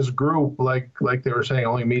this group, like they were saying,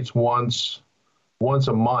 only meets once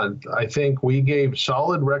a month. I think we gave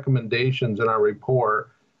solid recommendations in our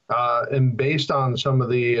report, and based on some of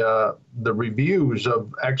the reviews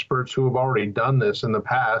of experts who have already done this in the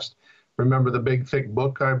past. Remember the big thick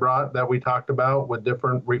book I brought that we talked about with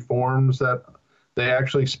different reforms that they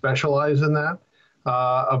actually specialize in that,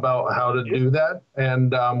 about how to do that.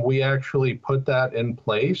 And we actually put that in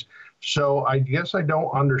place. So I guess I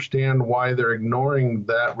don't understand why they're ignoring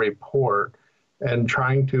that report and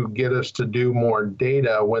trying to get us to do more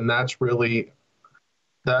data when that's really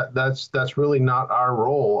that's really not our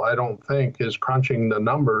role. I don't think, is crunching the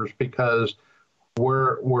numbers, because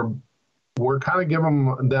we're kind of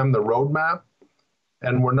giving them the roadmap,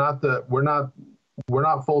 and we're not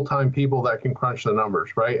full-time people that can crunch the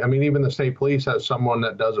numbers, right? I mean, even the state police has someone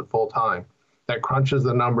that does it full-time, that crunches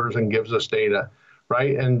the numbers and gives us data,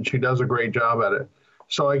 right? And she does a great job at it.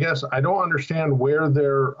 So I guess I don't understand where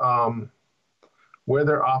their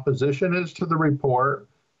opposition is to the report.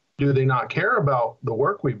 Do they not care about the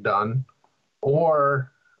work we've done,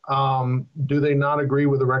 or do they not agree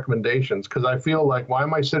with the recommendations? Because I feel like, why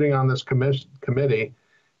am I sitting on this committee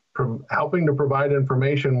helping to provide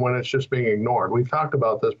information when it's just being ignored? We've talked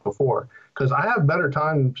about this before, because I have better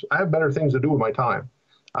things to do with my time.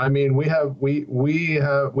 I mean, we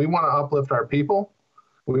want to uplift our people.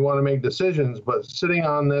 We want to make decisions, but sitting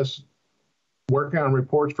on this, working on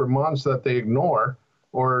reports for months that they ignore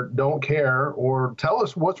or don't care, or tell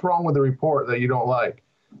us what's wrong with the report that you don't like,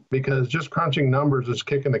 because just crunching numbers is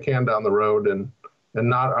kicking the can down the road and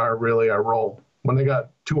not really our role when they got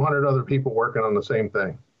 200 other people working on the same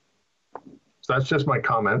thing. So that's just my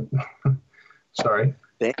comment. Sorry.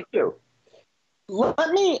 Thank you.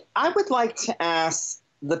 I would like to ask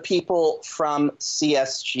the people from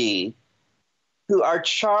CSG who are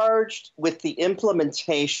charged with the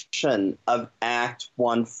implementation of Act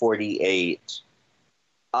 148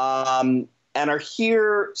 and are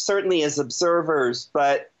here certainly as observers,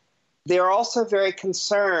 but they're also very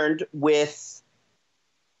concerned with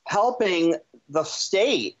helping the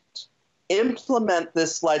state implement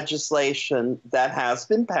this legislation that has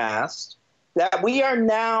been passed, that we are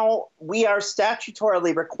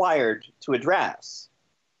statutorily required to address.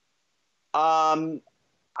 I'm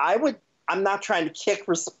not trying to kick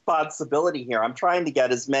responsibility here. I'm trying to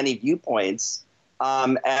get as many viewpoints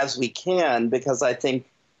as we can, because I think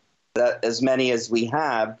that as many as we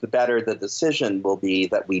have, the better the decision will be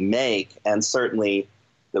that we make, and certainly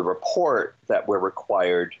the report that we're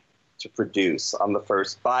required to produce on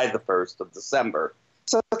by the 1st of December.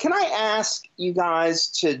 So can I ask you guys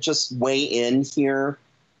to just weigh in here?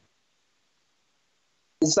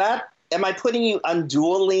 Am I putting you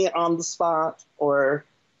unduly on the spot, or?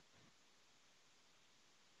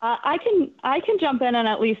 I can jump in and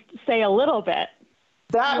at least say a little bit.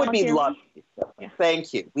 That would be lovely. Yeah.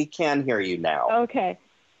 Thank you. We can hear you now. Okay.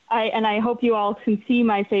 I hope you all can see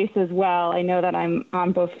my face as well. I know that I'm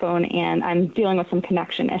on both phone and I'm dealing with some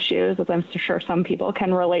connection issues, as I'm sure some people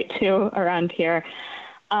can relate to around here.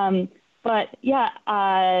 But yeah,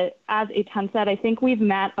 as Eitan said, I think we've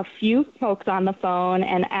met a few folks on the phone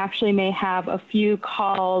and actually may have a few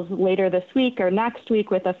calls later this week or next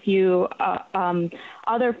week with a few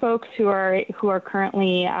other folks who are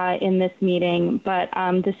currently in this meeting. But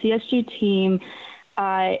the CSG team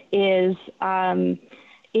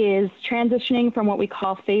is transitioning from what we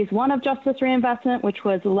call phase 1 of justice reinvestment, which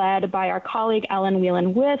was led by our colleague Ellen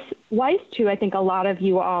Whelan-Weiss, who I think a lot of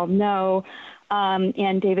you all know,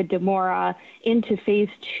 and David DeMora, into phase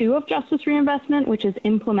 2 of justice reinvestment, which is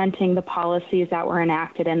implementing the policies that were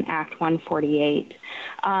enacted in Act 148.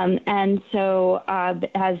 And so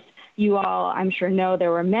as you all, I'm sure, know,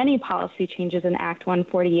 there were many policy changes in Act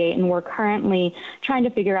 148, and we're currently trying to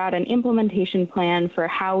figure out an implementation plan for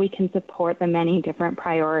how we can support the many different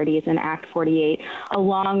priorities in Act 48,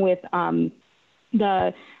 along with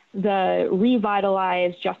the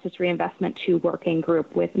revitalized Justice Reinvestment 2 working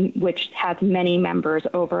group, which has many members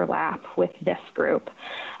overlap with this group.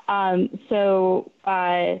 So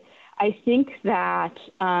I think that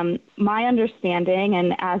my understanding,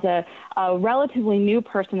 and as a relatively new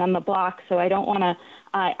person on the block, so I don't want to,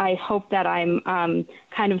 I hope that I'm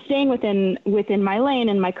kind of staying within my lane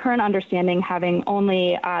and my current understanding, having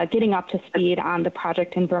only getting up to speed on the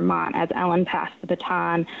project in Vermont as Ellen passed the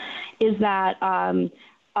baton, is that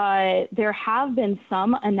there have been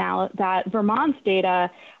some that Vermont's data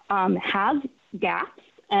has gaps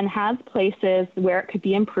and has places where it could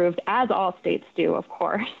be improved, as all states do, of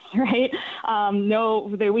course, right?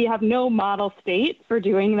 We have no model state for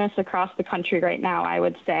doing this across the country right now, I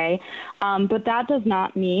would say. But that does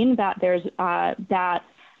not mean that there's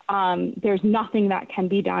nothing that can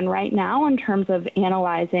be done right now in terms of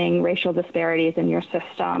analyzing racial disparities in your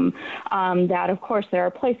system. That, of course, there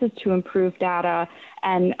are places to improve data,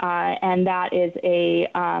 and that is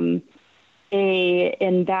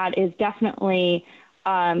definitely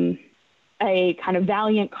a kind of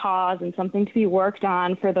valiant cause and something to be worked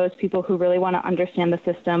on for those people who really want to understand the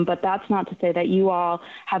system. But that's not to say that you all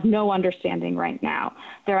have no understanding right now.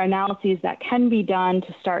 There are analyses that can be done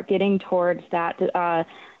to start getting towards that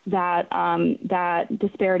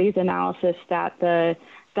disparities analysis that the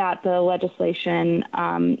legislation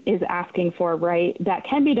is asking for, right? That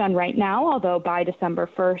can be done right now, although by December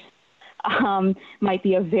 1st, might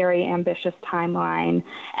be a very ambitious timeline.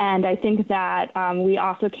 And I think that we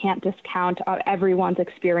also can't discount everyone's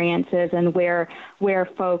experiences and where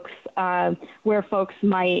folks might,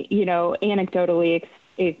 anecdotally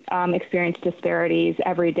experience disparities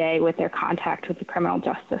every day with their contact with the criminal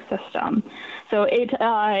justice system. So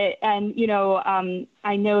I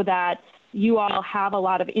know that you all have a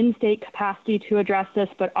lot of in-state capacity to address this,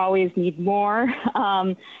 but always need more.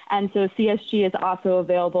 And so CSG is also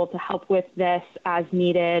available to help with this as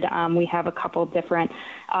needed. We have a couple different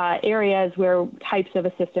areas where types of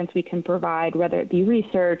assistance we can provide, whether it be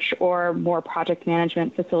research or more project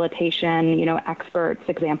management facilitation, experts,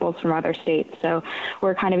 examples from other states. So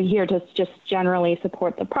we're kind of here to just generally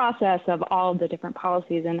support the process of all of the different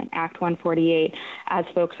policies in Act 148 as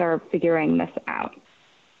folks are figuring this out.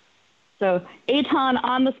 So, Eitan,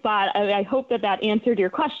 on the spot, I hope that answered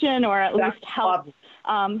your question, or at least helped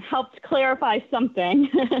clarify something.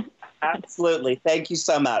 Absolutely. Thank you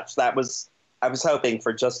so much. I was hoping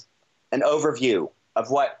for just an overview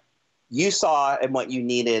of what you saw and what you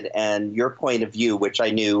needed and your point of view, which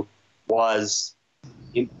I knew was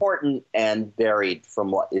important and varied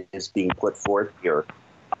from what is being put forth here.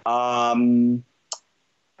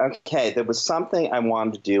 Okay, there was something I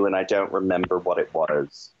wanted to do, and I don't remember what it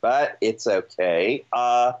was, but it's okay.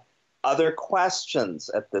 Other questions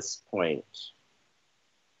at this point?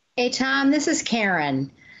 Hey, Tom, this is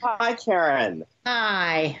Karen. Hi, Karen.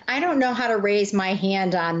 Hi. I don't know how to raise my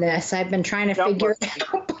hand on this. I've been trying to figure it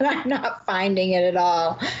out, but I'm not finding it at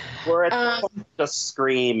all. We're at just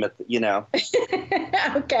scream at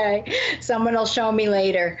Okay, someone will show me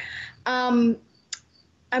later.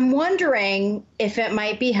 I'm wondering if it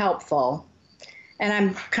might be helpful, and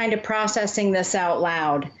I'm kind of processing this out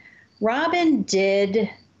loud. Robin did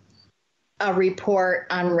a report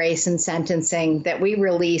on race and sentencing that we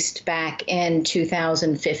released back in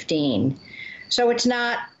 2015. So it's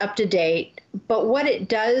not up to date, but what it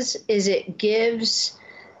does is it gives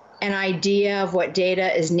an idea of what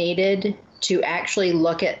data is needed to actually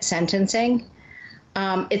look at sentencing.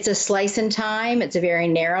 It's a slice in time. It's a very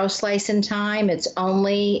narrow slice in time. It's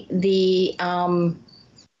only the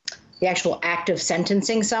actual act of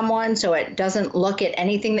sentencing someone. So it doesn't look at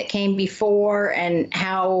anything that came before and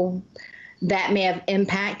how that may have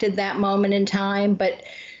impacted that moment in time. But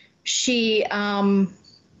she, and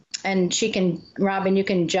she can, Robin, you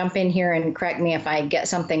can jump in here and correct me if I get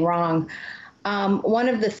something wrong. One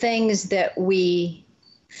of the things that we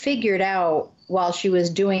figured out while she was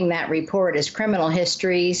doing that report is criminal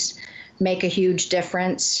histories make a huge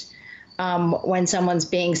difference when someone's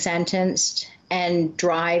being sentenced and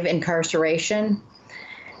drive incarceration.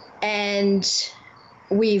 And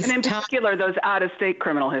in particular, those out-of-state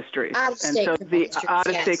criminal histories. The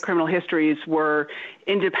out-of-state criminal histories were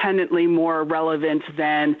independently more relevant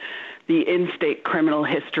than the in-state criminal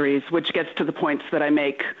histories, which gets to the points that I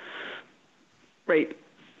make, right?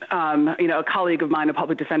 A colleague of mine, a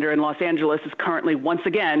public defender in Los Angeles, is currently once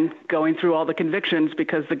again going through all the convictions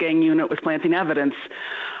because the gang unit was planting evidence,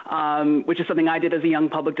 which is something I did as a young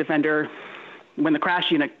public defender when the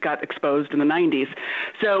crash unit got exposed in the 90s.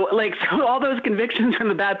 So all those convictions from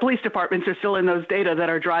the bad police departments are still in those data that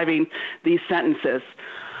are driving these sentences.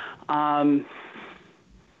 So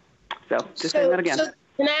just saying that again. So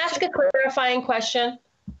can I ask a clarifying question?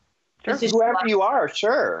 Sure. Whoever you are,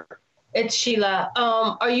 sure. It's Sheila.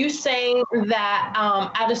 Are you saying that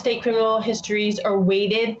out-of-state criminal histories are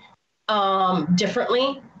weighted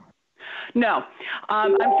differently? No,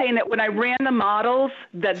 I'm saying that when I ran the models,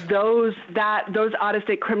 that those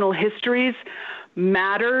out-of-state criminal histories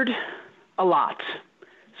mattered a lot.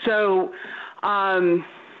 So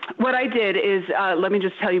what I did is, let me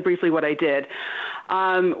just tell you briefly what I did.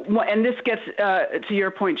 And this gets to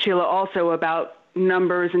your point, Sheila, also about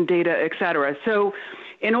numbers and data, et cetera. So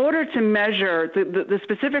in order to measure, the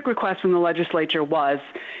specific request from the legislature was,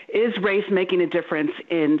 is race making a difference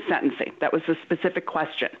in sentencing? That was the specific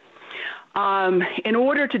question. In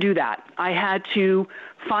order to do that, I had to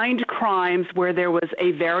find crimes where there was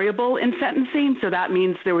a variable in sentencing. So that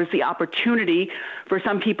means there was the opportunity for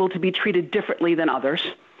some people to be treated differently than others,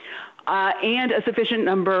 and a sufficient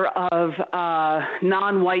number of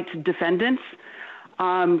non-white defendants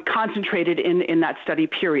concentrated in that study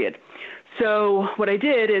period. So what I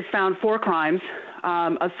did is found 4 crimes: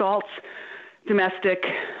 assaults, domestic,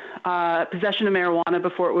 possession of marijuana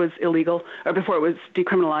before it was illegal or before it was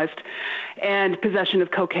decriminalized, and possession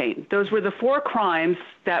of cocaine. Those were the 4 crimes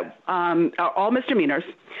that are all misdemeanors.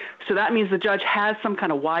 So that means the judge has some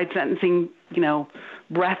kind of wide sentencing,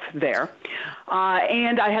 breadth there.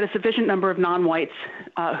 And I had a sufficient number of non-whites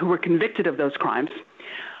who were convicted of those crimes.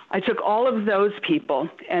 I took all of those people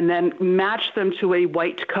and then matched them to a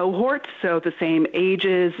white cohort, so the same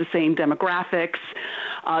ages, the same demographics,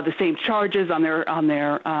 the same charges on the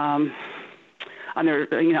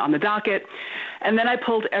docket, And then I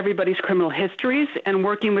pulled everybody's criminal histories, and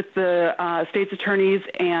working with the state's attorneys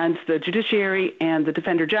and the judiciary and the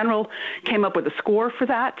defender general came up with a score for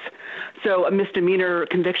that. So a misdemeanor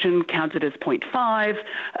conviction counted as 0.5,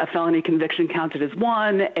 a felony conviction counted as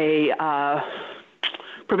 1, a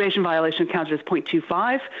probation violation counted as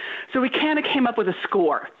 0.25. So we kind of came up with a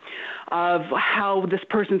score of how this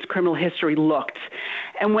person's criminal history looked.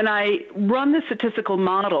 And when I run the statistical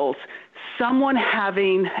models, someone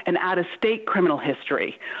having an out-of-state criminal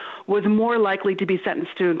history was more likely to be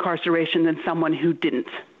sentenced to incarceration than someone who didn't.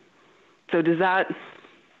 So does that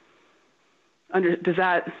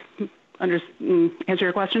answer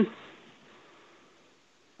your question?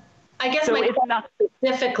 I guess so my question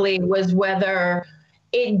specifically was whether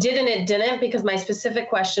it did and it didn't, because my specific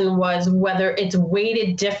question was whether it's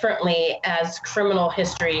weighted differently as criminal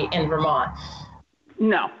history in Vermont.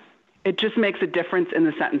 No, it just makes a difference in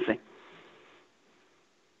the sentencing.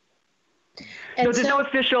 So there's no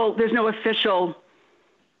official,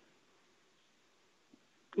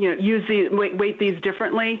 weight these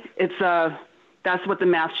differently. It's that's what the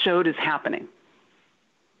math showed is happening.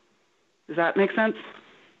 Does that make sense?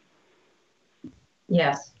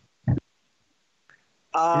 Yes.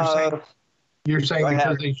 You're saying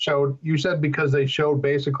because they showed, you said because they showed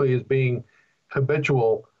basically as being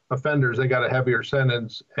habitual offenders, they got a heavier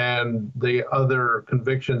sentence, and the other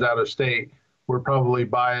convictions out of state were probably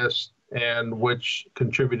biased, and which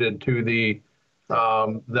contributed to the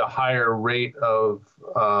higher rate of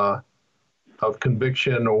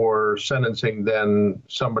conviction or sentencing than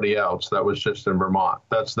somebody else that was just in Vermont.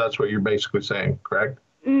 That's what you're basically saying, correct?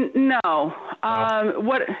 No.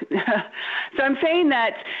 So I'm saying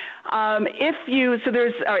that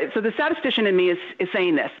so the statistician in me is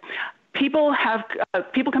saying this. People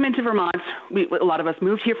come into Vermont. A lot of us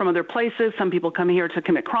moved here from other places. Some people come here to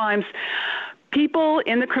commit crimes. People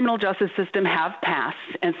in the criminal justice system have pasts,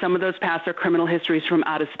 and some of those pasts are criminal histories from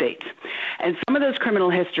out of state. And some of those criminal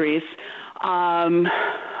histories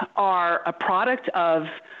are a product of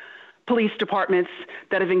police departments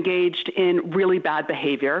that have engaged in really bad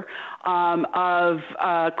behavior, of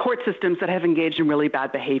court systems that have engaged in really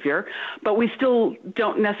bad behavior, but we still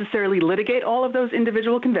don't necessarily litigate all of those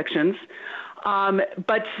individual convictions.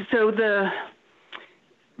 But so the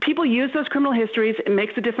people use those criminal histories. It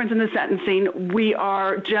makes a difference in the sentencing. We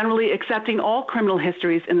are generally accepting all criminal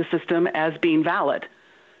histories in the system as being valid.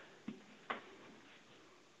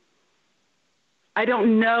 I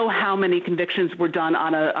don't know how many convictions were done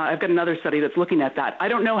on I've got another study that's looking at that. I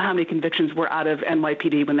don't know how many convictions were out of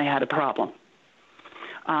NYPD when they had a problem,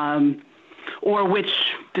 or which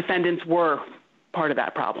defendants were part of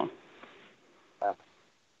that problem.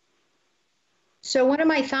 So one of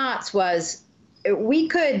my thoughts was we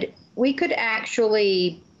could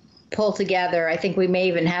actually pull together, I think we may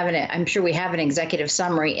even have I'm sure we have an executive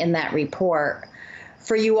summary in that report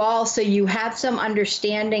for you all, so you have some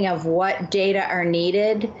understanding of what data are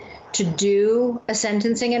needed to do a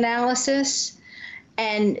sentencing analysis.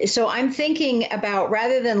 And so I'm thinking about,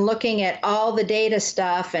 rather than looking at all the data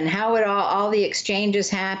stuff and how all the exchanges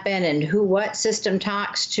happen and what system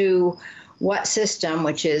talks to what system,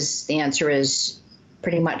 which is, the answer is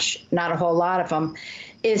pretty much not a whole lot of them,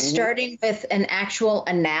 is starting with an actual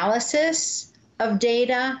analysis of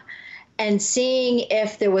data and seeing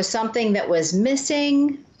if there was something that was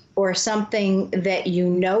missing, or something that you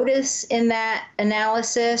notice in that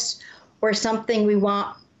analysis, or something we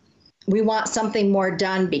want something more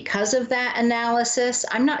done because of that analysis.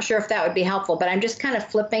 I'm not sure if that would be helpful, but I'm just kind of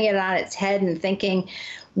flipping it on its head and thinking,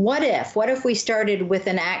 what if we started with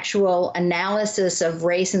an actual analysis of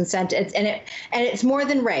race and sentence, and it's more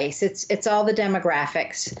than race, it's all the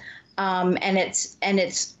demographics, and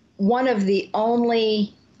it's one of the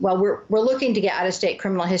only, well, we're looking to get out-of-state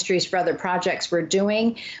criminal histories for other projects we're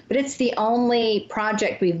doing, but it's the only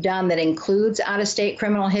project we've done that includes out-of-state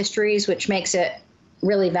criminal histories, which makes it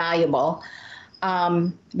really valuable,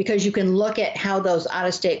 because you can look at how those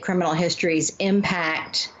out-of-state criminal histories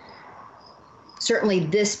impact certainly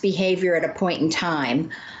this behavior at a point in time.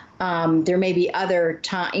 There may be other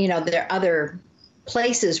there are other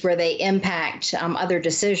places where they impact other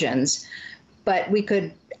decisions, but we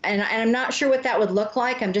could. And I'm not sure what that would look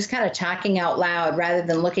like. I'm just kind of talking out loud rather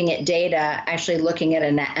than looking at data, actually looking at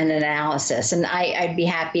an analysis. And I'd be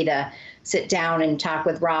happy to sit down and talk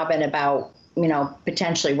with Robin about,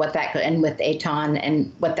 potentially what that could, and with Eitan,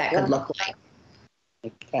 and what that could look like.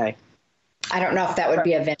 Okay. I don't know if that would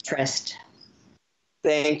be of interest.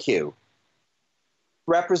 Thank you.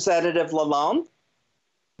 Representative Lalonde?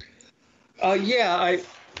 Yeah,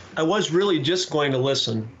 I was really just going to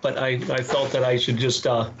listen, but I felt that I should just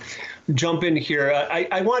jump in here.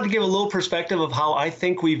 I wanted to give a little perspective of how I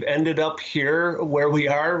think we've ended up here where we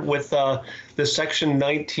are with the Section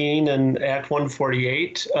 19 and Act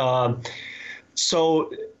 148.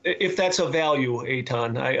 So if that's of value,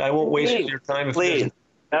 Eitan, I won't waste your time. If please.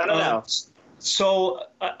 No. So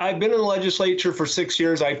I've been in the legislature for 6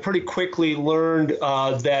 years. I pretty quickly learned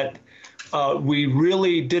that we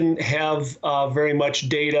really didn't have very much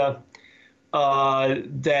data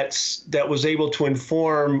that was able to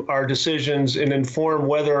inform our decisions and inform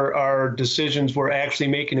whether our decisions were actually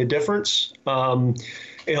making a difference.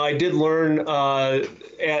 And I did learn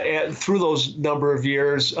through those number of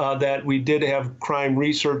years that we did have crime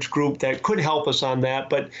research group that could help us on that,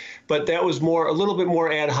 but that was a little bit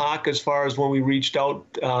more ad hoc as far as when we reached out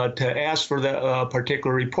to ask for the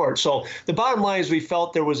particular report. So the bottom line is we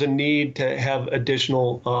felt there was a need to have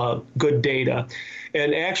additional good data.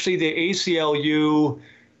 And actually the ACLU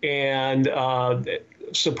and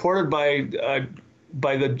supported by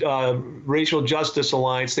the Racial Justice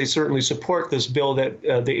Alliance, they certainly support this bill that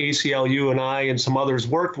the ACLU and I and some others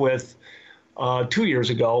worked with 2 years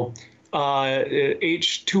ago,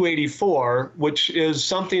 H-284, which is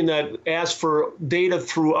something that asks for data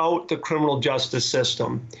throughout the criminal justice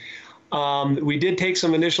system. We did take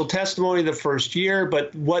some initial testimony the first year,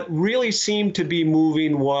 but what really seemed to be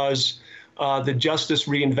moving was the Justice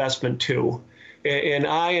Reinvestment 2. And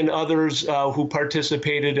I and others who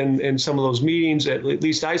participated in some of those meetings, at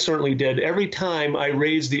least I certainly did, every time I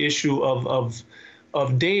raised the issue of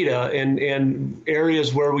data and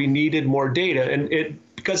areas where we needed more data, and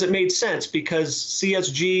because it made sense, because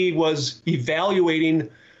CSG was evaluating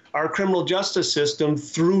our criminal justice system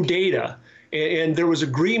through data. And there was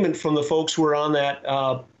agreement from the folks who were on that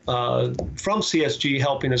from CSG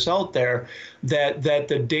helping us out there that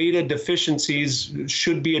the data deficiencies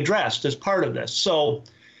should be addressed as part of this. So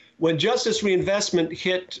when Justice Reinvestment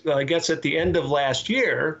hit, I guess at the end of last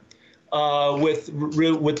year, with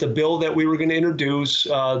the bill that we were going to introduce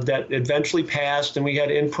that eventually passed and we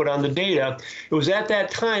had input on the data, it was at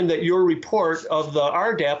that time that your report of the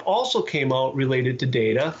RDAP also came out related to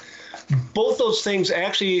data. Both those things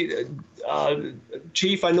actually,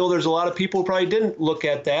 Chief, I know there's a lot of people who probably didn't look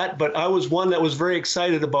at that, but I was one that was very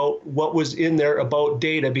excited about what was in there about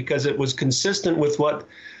data because it was consistent with what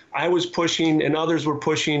I was pushing and others were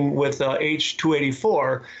pushing with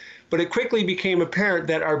H-284. But it quickly became apparent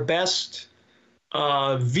that our best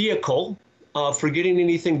vehicle for getting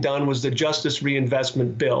anything done was the Justice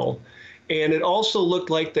Reinvestment Bill. And it also looked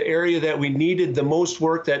like the area that we needed the most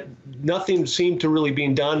work, that nothing seemed to really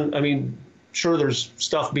being done. I mean, sure, there's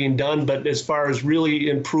stuff being done, but as far as really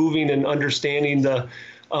improving and understanding the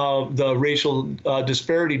racial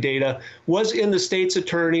disparity data was in the state's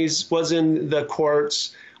attorneys, was in the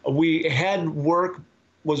courts. We had work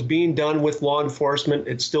was being done with law enforcement.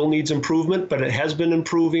 It still needs improvement, but it has been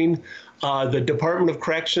improving. The Department of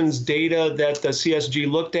Corrections data that the CSG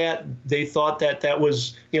looked at, they thought that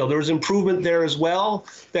was, there was improvement there as well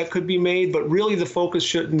that could be made, but really the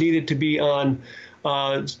focus needed to be on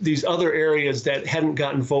these other areas that hadn't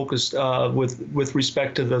gotten focused with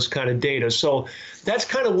respect to those kind of data. So that's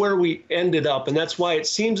kind of where we ended up, and that's why it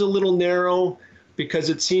seems a little narrow,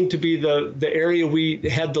 because it seemed to be the area we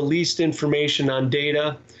had the least information on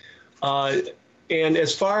data. And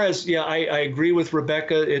as far as, I agree with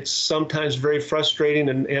Rebecca, it's sometimes very frustrating,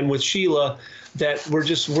 and with Sheila, that we're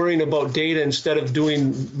just worrying about data instead of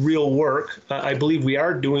doing real work. I believe we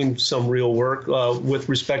are doing some real work with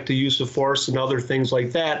respect to use of force and other things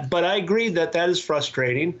like that. But I agree that that is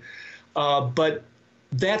frustrating. But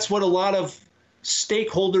that's what a lot of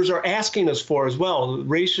stakeholders are asking us for as well.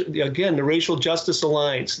 Again, the Racial Justice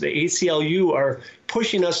Alliance, the ACLU are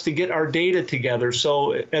pushing us to get our data together.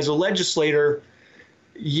 So as a legislator,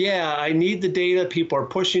 I need the data. People are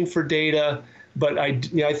pushing for data, but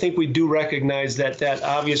I think we do recognize that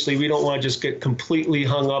obviously we don't want to just get completely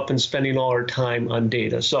hung up and spending all our time on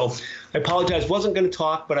data. So I apologize, wasn't going to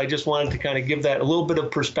talk, but I just wanted to kind of give that a little bit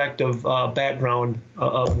of perspective, background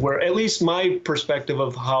of where, at least my perspective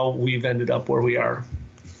of how we've ended up where we are.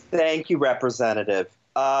 Thank you, Representative.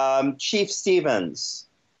 Chief Stevens.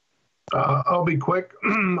 I'll be quick.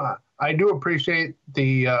 I do appreciate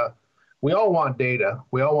we all want data.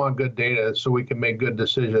 We all want good data so we can make good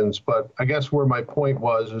decisions. But I guess where my point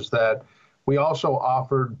is that we also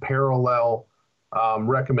offered parallel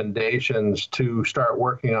recommendations to start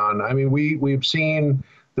working on. I mean, we've seen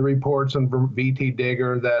the reports in VT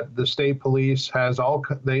Digger that the state police has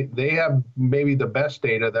they have maybe the best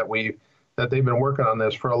data that they've been working on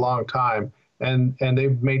this for a long time, and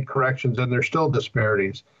they've made corrections, and there's still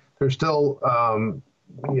disparities. There's still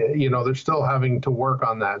they're still having to work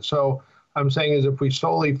on that. So I'm saying is if we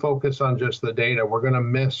solely focus on just the data, we're going to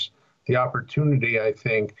miss the opportunity, I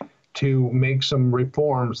think, to make some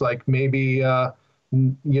reforms, like maybe,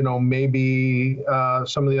 maybe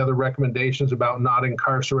some of the other recommendations about not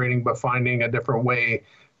incarcerating, but finding a different way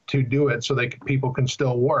to do it so people can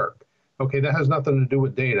still work. Okay, that has nothing to do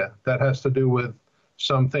with data. That has to do with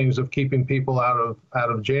some things of keeping people out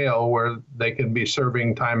of jail where they can be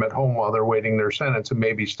serving time at home while they're waiting their sentence and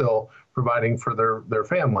maybe still providing for their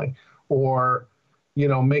family, or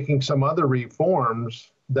making some other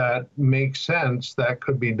reforms that make sense that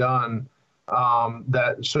could be done,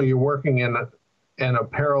 so you're working in a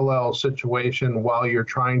parallel situation while you're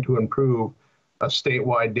trying to improve a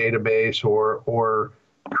statewide database or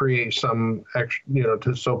create some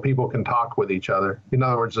extra, so people can talk with each other. In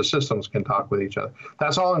other words, the systems can talk with each other.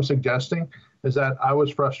 That's all I'm suggesting, is that I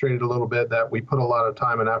was frustrated a little bit that we put a lot of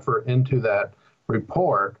time and effort into that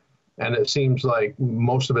report, and it seems like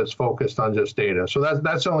most of it's focused on just data. So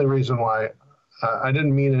that's the only reason why I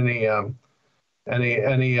didn't mean any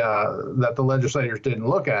that the legislators didn't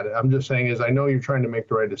look at it. I'm just saying is I know you're trying to make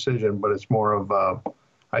the right decision, but it's more of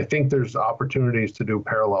I think there's opportunities to do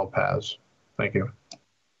parallel paths. Thank you.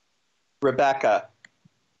 Rebecca.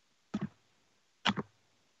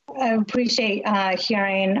 I appreciate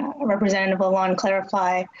hearing Representative Lalonde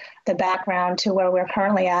clarify the background to where we're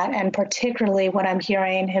currently at, and particularly what I'm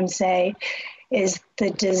hearing him say is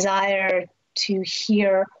the desire to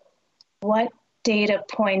hear what data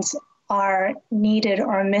points are needed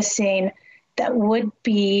or missing that would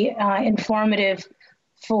be informative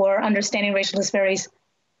for understanding racial disparities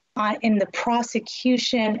in the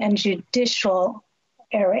prosecution and judicial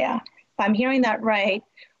area. If I'm hearing that right,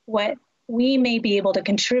 what we may be able to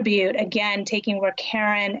contribute, again, taking where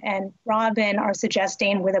Karen and Robin are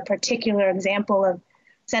suggesting with a particular example of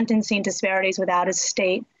sentencing disparities with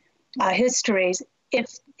out-of-state histories,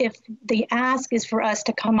 if the ask is for us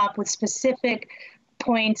to come up with specific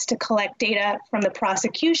points to collect data from the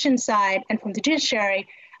prosecution side and from the judiciary,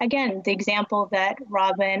 again, the example that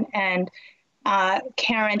Robin and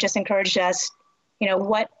Karen just encouraged us,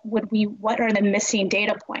 what are the missing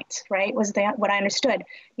data points, right? Was that what I understood?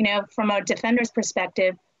 From a defender's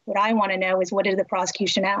perspective, what I want to know is, what did the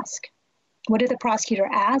prosecution ask? What did the prosecutor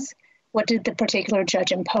ask? What did the particular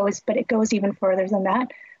judge impose? But it goes even further than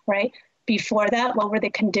that, right? Before that, what were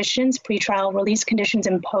the conditions, pretrial release conditions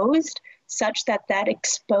imposed such that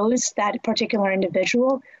exposed that particular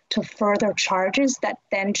individual to further charges that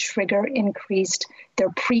then increased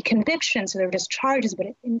their pre-conviction? So they're just charges, but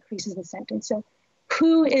it increases the sentence. So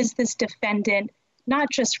who is this defendant, not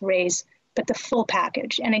just race, but the full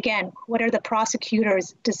package? And again, what are the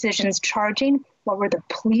prosecutor's decisions charging? What were the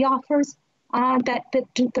plea offers that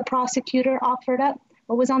the prosecutor offered up?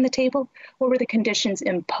 What was on the table? What were the conditions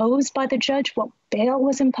imposed by the judge? What bail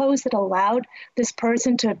was imposed that allowed this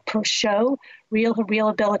person to show real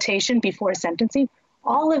rehabilitation before sentencing?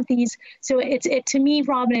 All of these. So to me,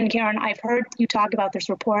 Robin and Karen, I've heard you talk about this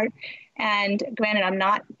report, and granted, I'm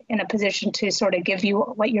not in a position to sort of give you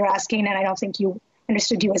what you're asking, and I don't think you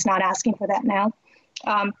understood you as not asking for that now.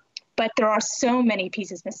 But there are so many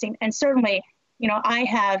pieces missing, and certainly, I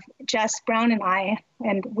have Jess Brown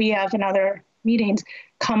and we have in other meetings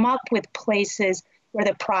come up with places where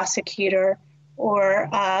the prosecutor or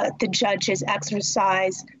the judges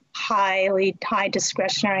exercise high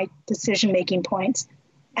discretionary decision-making points.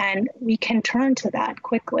 And we can turn to that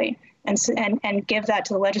quickly and give that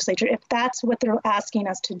to the legislature. If that's what they're asking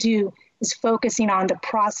us to do, is focusing on the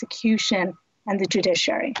prosecution and the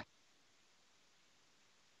judiciary.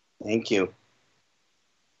 Thank you.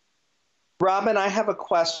 Robin, I have a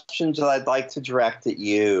question that I'd like to direct at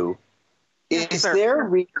you. Is there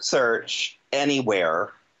research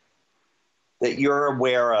anywhere that you're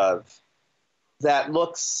aware of that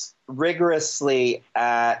looks rigorously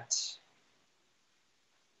at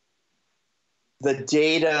the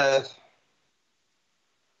data?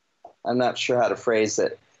 I'm not sure how to phrase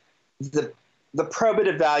it. The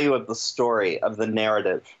probative value of the story, of the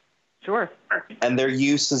narrative. Sure. And their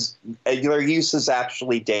use is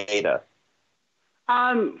actually data.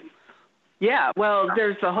 Yeah, well,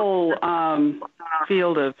 there's a whole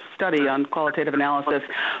field of study on qualitative analysis,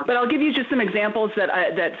 but I'll give you just some examples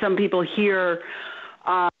that some people here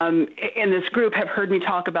in this group have heard me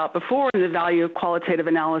talk about before, the value of qualitative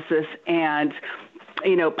analysis and,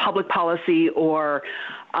 public policy or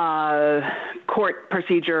court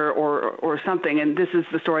procedure or something. And this is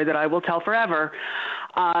the story that I will tell forever.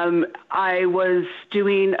 I was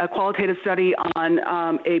doing a qualitative study on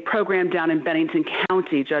a program down in Bennington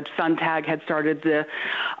County. Judge Sontag had started the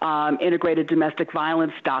integrated domestic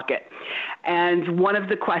violence docket. And one of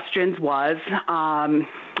the questions was,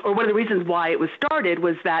 or one of the reasons why it was started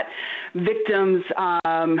was that victims,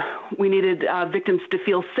 we needed victims to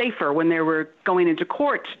feel safer when they were going into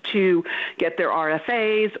court to get their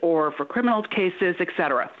RFAs or for criminal cases, et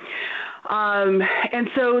cetera. And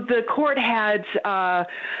so the court had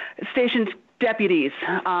stationed deputies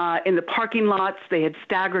in the parking lots. They had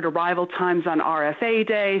staggered arrival times on RFA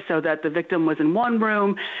day so that the victim was in one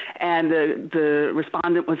room and the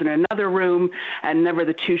respondent was in another room, and never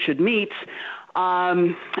the two should meet.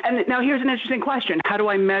 And now here's an interesting question. How do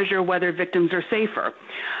I measure whether victims are safer?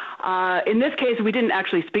 In this case, we didn't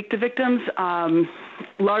actually speak to victims,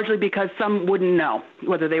 largely because some wouldn't know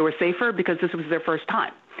whether they were safer because this was their first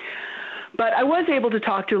time. But I was able to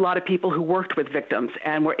talk to a lot of people who worked with victims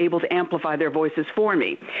and were able to amplify their voices for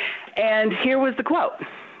me. And here was the quote.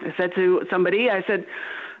 I said to somebody, I said,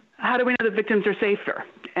 how do we know that victims are safer?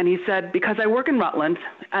 And he said, because I work in Rutland,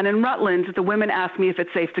 and in Rutland, the women ask me if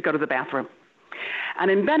it's safe to go to the bathroom. And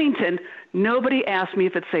in Bennington, nobody asked me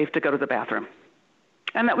if it's safe to go to the bathroom.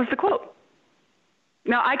 And that was the quote.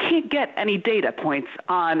 Now, I can't get any data points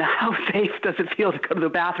on how safe does it feel to go to the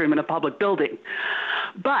bathroom in a public building.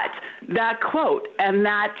 But that quote and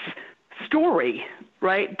that story,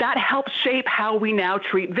 right, that helps shape how we now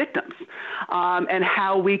treat victims and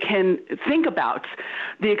how we can think about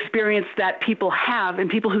the experience that people have and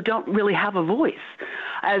people who don't really have a voice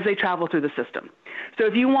as they travel through the system. So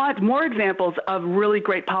if you want more examples of really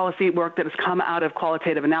great policy work that has come out of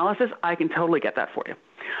qualitative analysis, I can totally get that for you.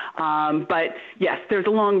 But yes, there's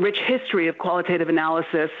a long, rich history of qualitative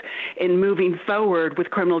analysis in moving forward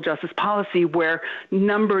with criminal justice policy where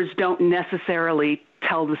numbers don't necessarily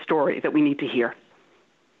tell the story that we need to hear.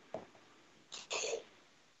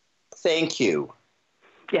 Thank you.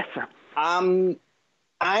 Yes, sir.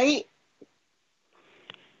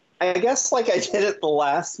 I guess like I did at the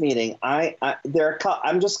last meeting, I'm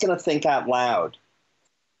just going to think out loud.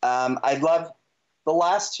 I love the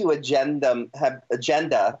last two agenda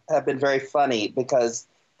have been very funny because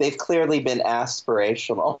they've clearly been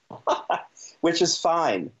aspirational, which is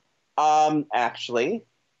fine. Actually,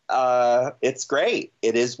 it's great.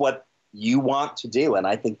 It is what you want to do, and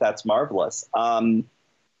I think that's marvelous. But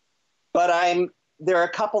there are a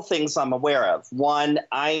couple things I'm aware of. One,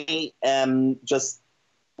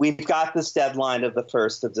 we've got this deadline of the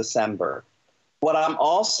 1st of December. What I'm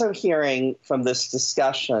also hearing from this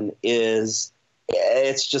discussion is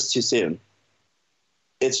it's just too soon.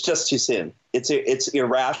 It's just too soon. It's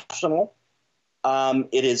irrational.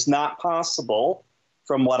 It is not possible,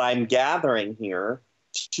 from what I'm gathering here,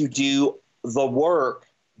 to do the work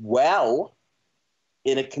well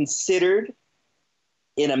in a considered,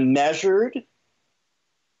 in a measured,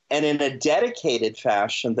 and in a dedicated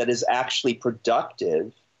fashion that is actually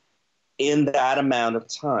productive in that amount of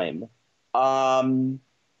time.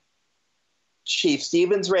 Chief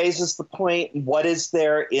Stevens raises the point, what is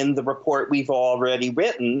there in the report we've already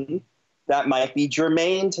written that might be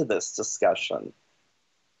germane to this discussion?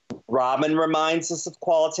 Robin reminds us of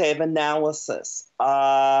qualitative analysis.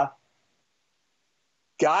 God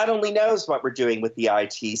only knows what we're doing with the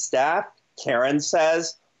IT staff. Karen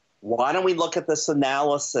says, why don't we look at this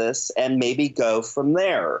analysis and maybe go from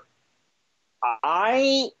there?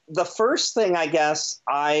 The first thing I guess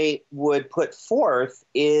I would put forth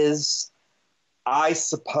is, I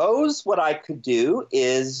suppose what I could do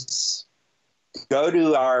is go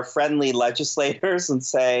to our friendly legislators and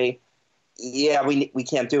say, yeah, we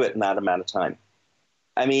can't do it in that amount of time.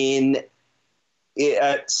 I mean,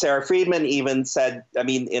 Sarah Friedman even said,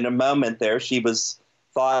 in a moment there,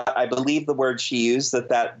 I believe the word she used,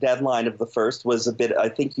 that deadline of the 1st was a bit, I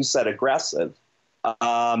think you said aggressive.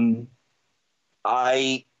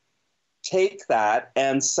 I take that,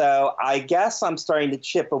 and so I guess I'm starting to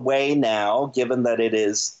chip away now, given that it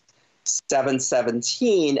is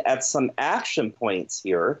 7:17, at some action points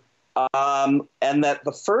here, and that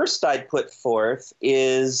the first I'd put forth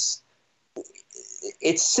is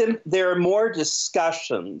there are more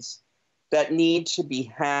discussions that need to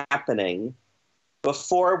be happening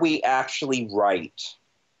before we actually write,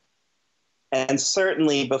 and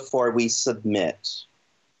certainly before we submit.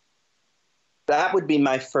 That would be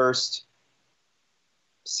the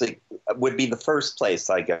first place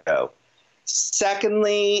I go.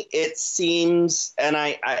 Secondly, it seems, and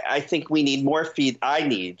I think I need more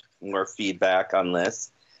feedback on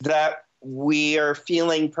this, that we are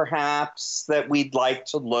feeling perhaps that we'd like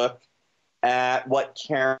to look at what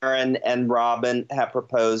Karen and Robin have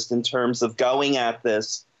proposed in terms of going at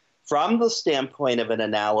this from the standpoint of an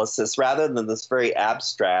analysis rather than this very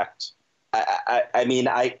abstract. I mean,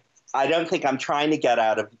 I don't think I'm trying to get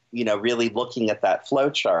out of, really looking at that flow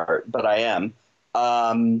chart, but I am.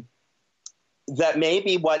 That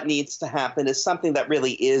maybe what needs to happen is something that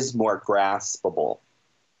really is more graspable.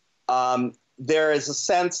 There is a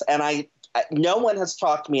sense, and no one has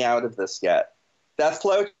talked me out of this yet. That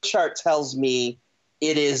flow chart tells me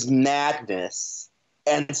it is madness,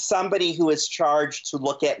 and somebody who is charged to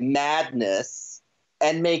look at madness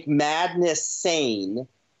and make madness sane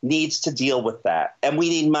needs to deal with that, and we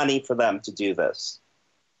need money for them to do this.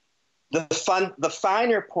 The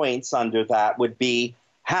finer points under that would be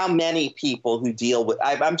how many people who deal with,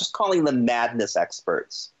 I'm just calling them madness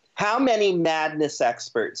experts. How many madness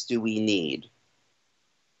experts do we need?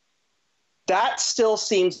 That still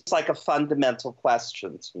seems like a fundamental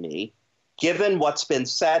question to me, given what's been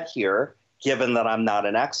said here, given that I'm not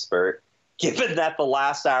an expert, given that the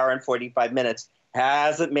last hour and 45 minutes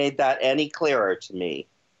hasn't made that any clearer to me.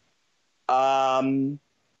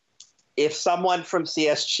 If someone from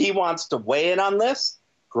CSG wants to weigh in on this,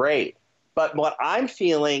 great. But what I'm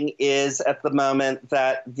feeling is at the moment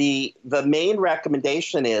that the main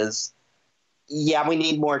recommendation is, yeah, we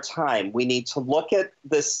need more time. We need to look at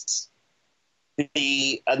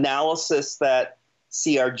the analysis that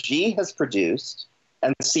CRG has produced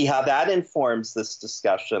and see how that informs this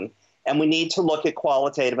discussion. And we need to look at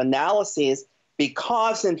qualitative analyses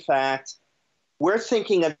because, in fact, we're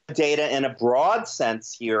thinking of data in a broad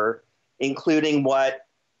sense here, including what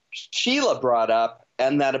Sheila brought up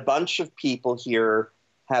and that a bunch of people here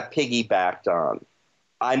have piggybacked on.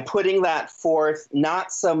 I'm putting that forth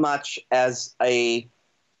not so much as a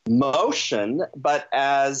motion, but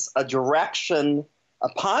as a direction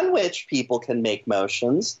upon which people can make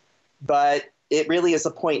motions, but it really is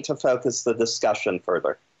a point to focus the discussion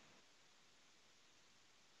further.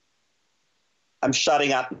 I'm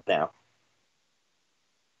shutting up now.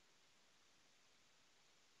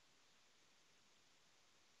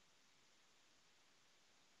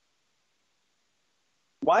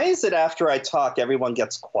 Why is it after I talk, everyone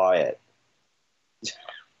gets quiet?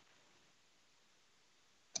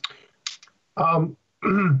 Eitan,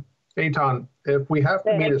 if we have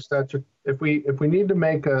to meet a statute, if we need to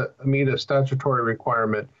meet a statutory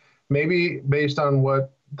requirement, maybe based on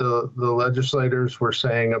what the legislators were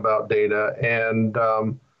saying about data, and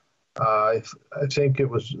I think it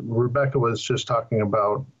was Rebecca was just talking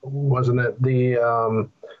about, wasn't it the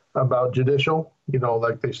about judicial?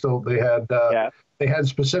 Like they had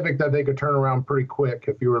specific that they could turn around pretty quick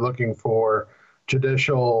if you were looking for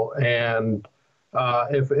judicial. And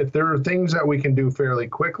if there are things that we can do fairly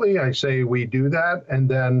quickly, I say we do that. And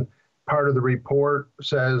then part of the report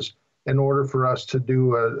says, in order for us to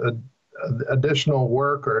do additional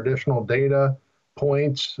work or additional data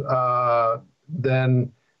points,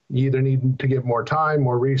 then you either need to give more time,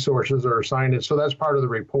 more resources, or assign it. So that's part of the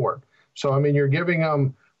report. So, I mean, you're giving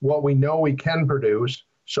them what we know we can produce.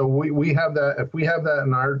 So we have that. If we have that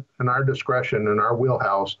in our discretion, in our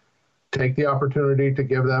wheelhouse, take the opportunity to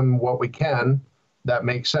give them what we can that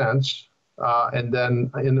makes sense. And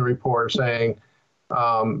then in the report saying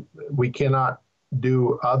we cannot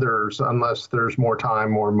do others unless there's more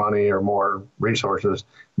time, more money, or more resources.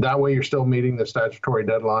 That way you're still meeting the statutory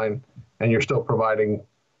deadline and you're still providing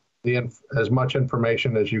as much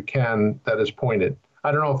information as you can that is pointed.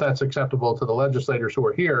 I don't know if that's acceptable to the legislators who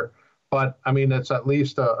are here, but I mean, it's at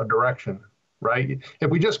least a direction, right?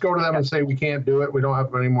 If we just go to them and say we can't do it, we don't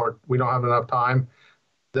have enough time,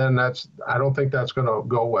 then I don't think that's going to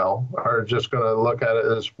go well, or just going to look at it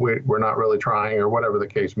as we're not really trying, or whatever the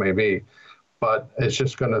case may be. But it's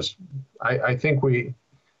just going to, I think we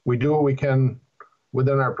do what we can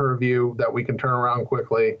within our purview that we can turn around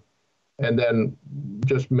quickly, and then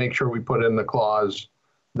just make sure we put in the clause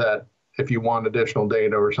that if you want additional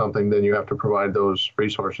data or something, then you have to provide those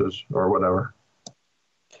resources or whatever.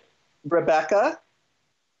 Rebecca,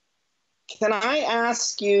 can I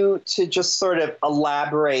ask you to just sort of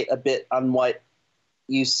elaborate a bit on what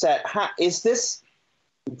you said? Is this,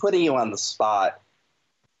 I'm putting you on the spot,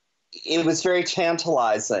 it was very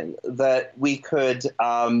tantalizing that we could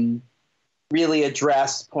really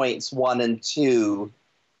address points 1 and 2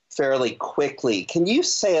 fairly quickly. Can you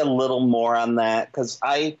say a little more on that? Because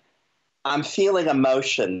I'm feeling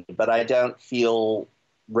emotion, but I don't feel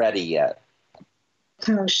ready yet.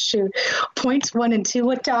 Oh, shoot. Points 1 and 2,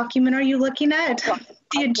 what document are you looking at?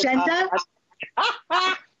 The agenda?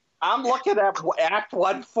 I'm looking at Act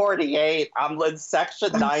 148. I'm in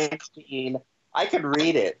section 19. I could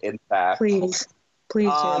read it, in fact. Please. Please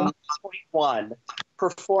do. Point one,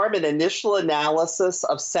 perform an initial analysis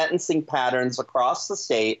of sentencing patterns across the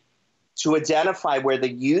state to identify where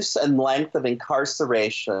the use and length of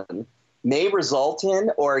incarceration may result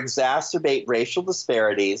in or exacerbate racial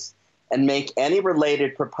disparities and make any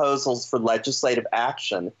related proposals for legislative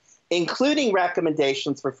action, including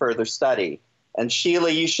recommendations for further study. And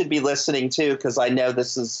Sheila, you should be listening too, because I know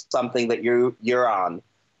this is something that you're on.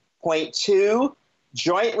 Point two,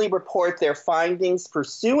 jointly report their findings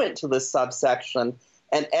pursuant to this subsection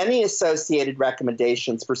and any associated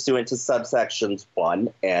recommendations pursuant to subsections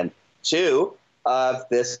 1 and 2 of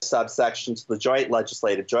this subsection to the Joint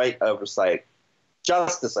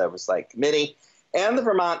Justice Oversight Committee and the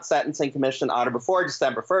Vermont Sentencing Commission on or before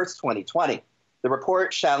December 1st, 2020. The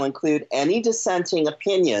report shall include any dissenting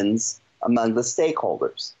opinions among the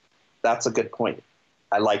stakeholders. That's a good point.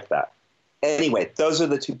 I like that. Anyway, those are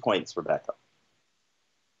the 2 points, Rebecca.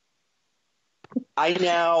 I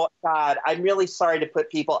know, God, I'm really sorry to put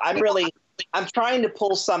people, I'm trying to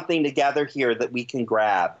pull something together here that we can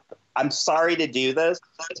grab. I'm sorry to do this.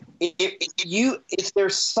 If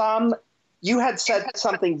there's some, you had said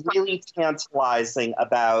something really tantalizing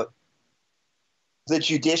about the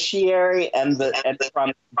judiciary and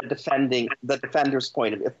from the defender's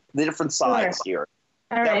point of view, the different sides here.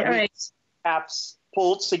 All right. Perhaps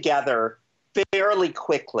pull together fairly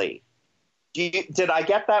quickly. Did I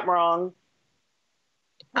get that wrong?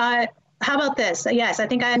 How about this? Yes, I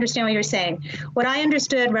think I understand what you're saying. What I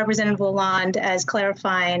understood Representative Lalonde as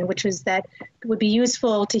clarifying, which was that it would be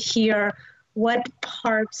useful to hear what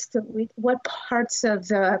parts of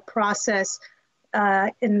the process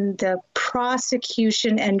in the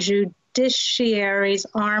prosecution and judiciary's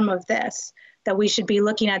arm of this that we should be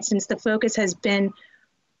looking at, since the focus has been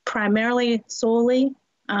primarily solely,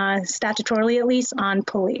 statutorily at least, on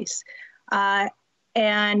police.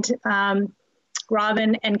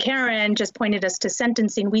 Robin and Karen just pointed us to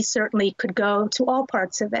sentencing. We certainly could go to all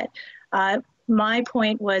parts of it. My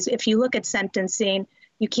point was, if you look at sentencing,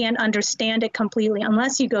 you can't understand it completely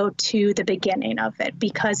unless you go to the beginning of it,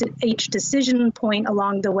 because at each decision point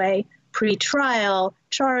along the way, pre-trial,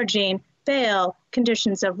 charging, bail,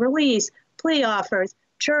 conditions of release, plea offers,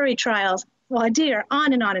 jury trials, voir dire,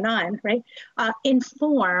 on and on and on, right,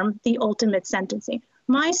 inform the ultimate sentencing.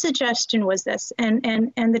 My suggestion was this, and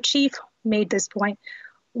the chief made this point.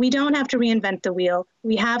 We don't have to reinvent the wheel.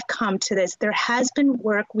 We have come to this. There has been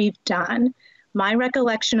work we've done. My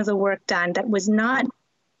recollection of the work done that was not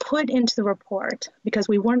put into the report because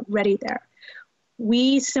we weren't ready there.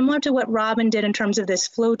 We, similar to what Robin did in terms of this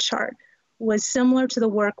flow chart, was similar to the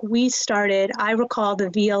work we started. I recall the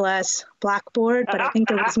VLS Blackboard, but I think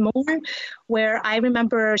there was more, where I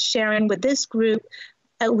remember sharing with this group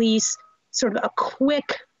at least sort of a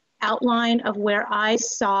quick outline of where I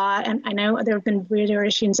saw, and I know there have been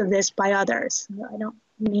reiterations of this by others. I don't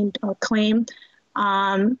mean to claim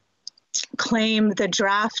the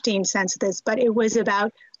drafting sense of this, but it was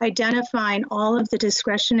about identifying all of the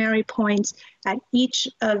discretionary points at each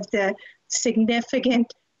of the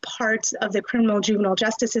significant parts of the criminal juvenile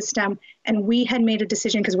justice system. And we had made a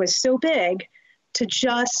decision, because it was so big, to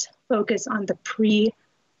just focus on the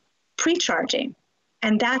pre-charging.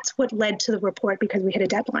 And that's what led to the report, because we hit a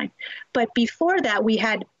deadline. But before that, we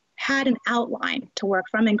had an outline to work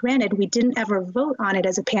from. And granted, we didn't ever vote on it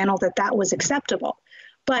as a panel that was acceptable.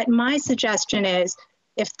 But my suggestion is,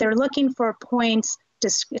 if they're looking for points,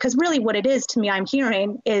 because really what it is to me, I'm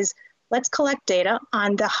hearing is, let's collect data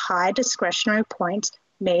on the high discretionary points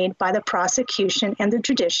made by the prosecution and the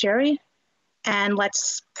judiciary. And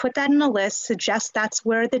let's put that in a list, suggest that's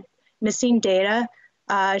where the missing data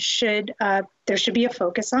there should be a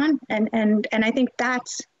focus on. And I think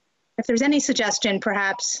that's, if there's any suggestion,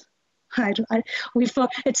 perhaps,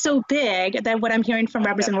 it's so big that what I'm hearing from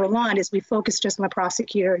Representative Lalonde is we focus just on the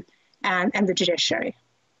prosecutor and the judiciary.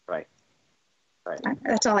 Right.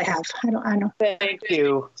 That's all I have. I don't. Thank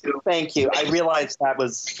you. I realized that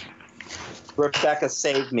was, Rebecca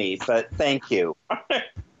saved me, but thank you.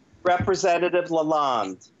 Representative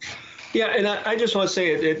Lalonde. Yeah, and I just want to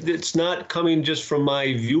say it's not coming just from my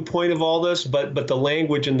viewpoint of all this, but the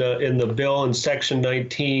language in the bill in Section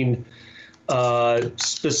 19,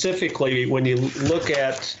 specifically when you look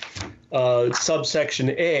at subsection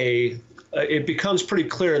A, it becomes pretty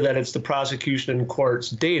clear that it's the prosecution and court's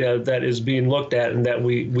data that is being looked at and that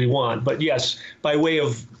we want. But yes, by way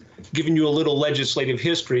of giving you a little legislative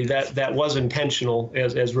history, that was intentional,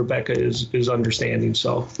 as Rebecca is understanding.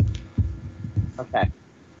 So. Okay.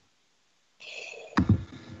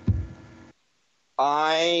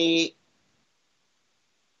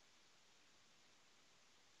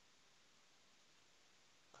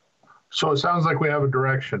 So it sounds like we have a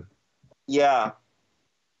direction. Yeah,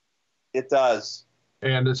 it does.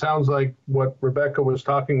 And it sounds like what Rebecca was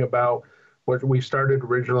talking about, what we started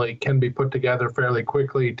originally, can be put together fairly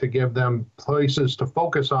quickly to give them places to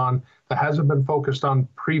focus on that hasn't been focused on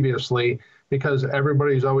previously, because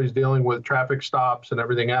everybody's always dealing with traffic stops and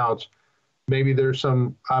everything else. Maybe there's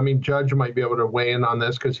some, I mean, Judge might be able to weigh in on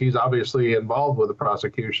this because he's obviously involved with the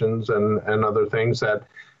prosecutions and other things, that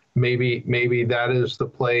maybe that is the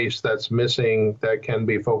place that's missing that can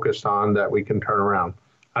be focused on, that we can turn around.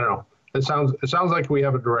 I don't know. It sounds like we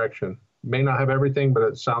have a direction. May not have everything, but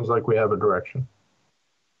it sounds like we have a direction.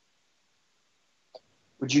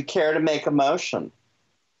 Would you care to make a motion?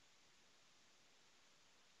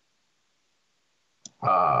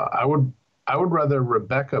 I would rather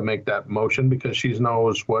Rebecca make that motion because she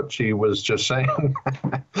knows what she was just saying.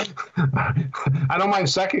 I don't mind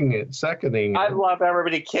seconding it. I love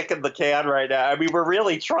everybody kicking the can right now. I mean, we're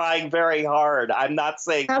really trying very hard. I'm not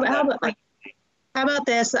saying. How about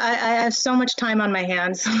this? I have so much time on my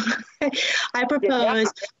hands. I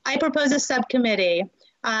propose a subcommittee,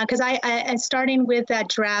 because I starting with that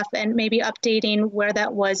draft and maybe updating where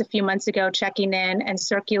that was a few months ago, checking in and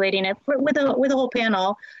circulating it with a whole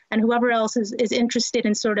panel, and whoever else is interested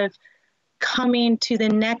in sort of coming to the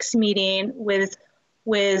next meeting with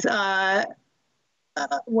where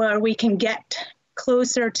we can get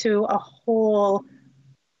closer to a whole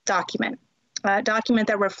document. Document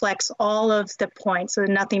that reflects all of the points, so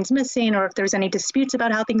nothing's missing, or if there's any disputes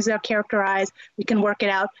about how things are characterized, we can work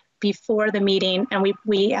it out before the meeting, and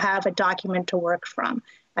we have a document to work from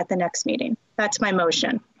at the next meeting. That's my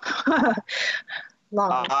motion.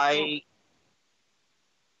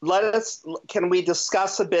 Can we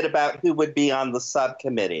discuss a bit about who would be on the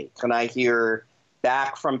subcommittee? Can I hear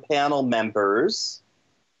back from panel members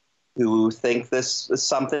who think this is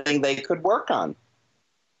something they could work on?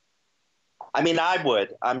 I mean, I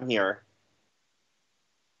would. I'm here.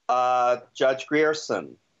 Judge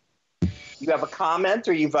Grierson, you have a comment,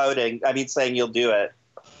 or are you voting? I mean, saying you'll do it.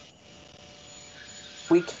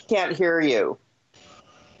 We can't hear you.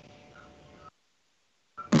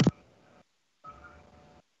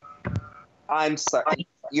 I'm sorry.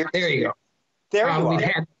 There you go. There you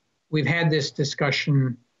are. We've had this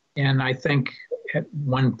discussion, and I think at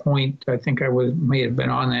one point, I think may have been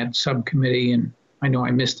on that subcommittee, and I know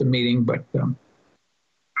I missed a meeting, but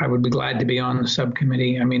I would be glad to be on the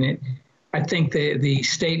subcommittee. I mean, I think the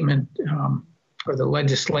statement or the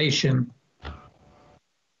legislation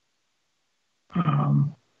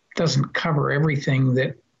doesn't cover everything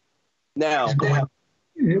that is going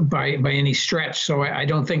by any stretch. So I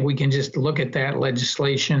don't think we can just look at that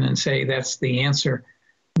legislation and say that's the answer.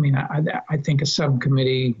 I mean, I think a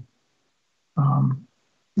subcommittee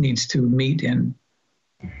needs to meet and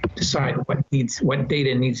decide what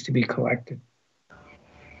data needs to be collected.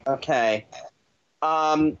 Okay.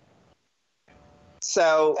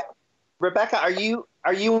 So, Rebecca, are you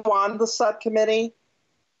on the subcommittee?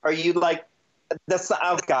 Are you like this?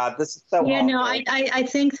 Oh God, this is so. Yeah, awful. no, I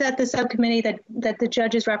think that the subcommittee that the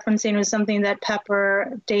judge is referencing was something that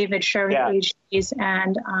Pepper, David, Sherry, HGs,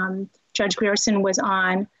 and Judge Grierson was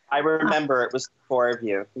on. I remember it was the four of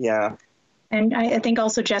you. Yeah. And I think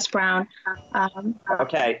also Jess Brown.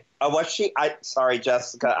 Okay. Oh, was she? Sorry,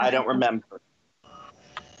 Jessica. I don't remember.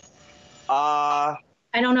 I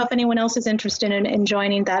don't know if anyone else is interested in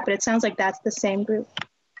joining that, but it sounds like that's the same group.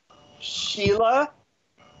 Sheila,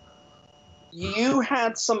 you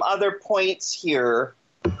had some other points here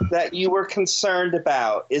that you were concerned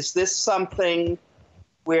about. Is this something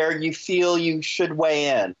where you feel you should weigh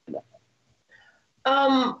in?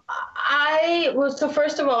 So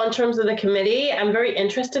first of all, in terms of the committee, I'm very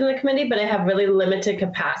interested in the committee, but I have really limited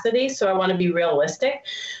capacity. So I want to be realistic.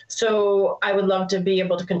 So I would love to be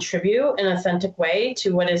able to contribute in an authentic way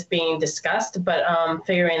to what is being discussed, but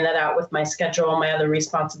figuring that out with my schedule, my other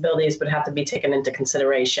responsibilities would have to be taken into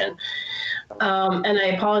consideration. And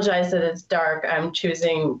I apologize that it's dark. I'm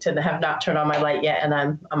choosing to have not turned on my light yet, and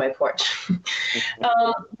I'm on my porch.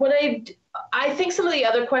 I think some of the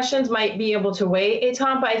other questions might be able to wait,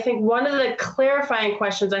 Etan, but I think one of the clarifying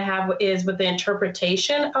questions I have is with the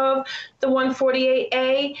interpretation of the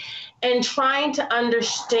 148A and trying to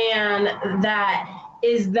understand that,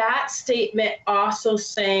 is that statement also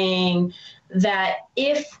saying that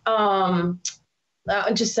if,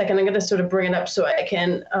 just a second, I'm going to sort of bring it up so I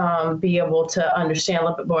can be able to understand a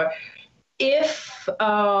little bit more. If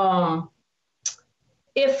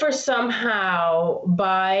for somehow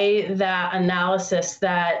by that analysis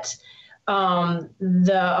that the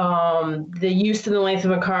use and the length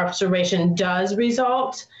of incarceration does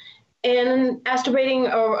result in exacerbating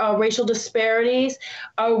racial disparities,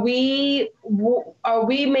 are we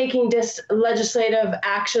making legislative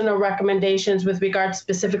action or recommendations with regard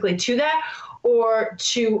specifically to that, or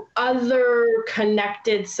to other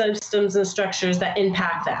connected systems and structures that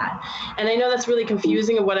impact that? And I know that's really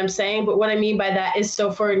confusing of what I'm saying, but what I mean by that is,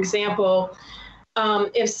 so for example,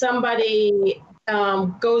 if somebody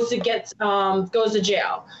goes to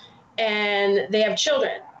jail and they have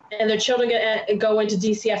children, and their children go into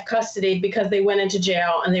DCF custody because they went into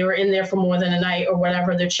jail and they were in there for more than a night or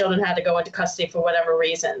whatever, their children had to go into custody for whatever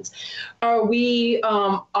reasons. Are we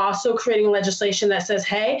also creating legislation that says,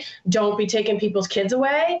 hey, don't be taking people's kids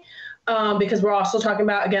away? Because we're also talking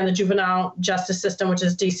about, again, the juvenile justice system, which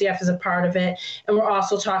is DCF is a part of it. And we're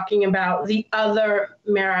also talking about the other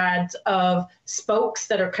myriads of spokes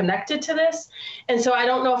that are connected to this. And so I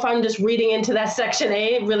don't know if I'm just reading into that Section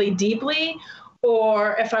 8 really deeply,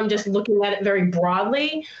 or if I'm just looking at it very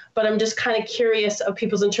broadly, but I'm just kind of curious of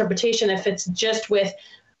people's interpretation if it's just with,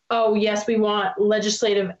 oh, yes, we want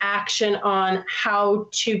legislative action on how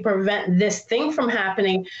to prevent this thing from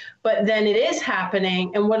happening, but then it is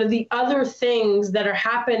happening, and what are the other things that are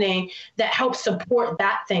happening that help support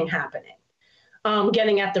that thing happening,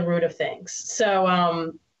 getting at the root of things.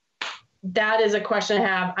 So that is a question I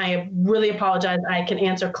have. I really apologize. I can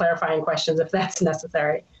answer clarifying questions if that's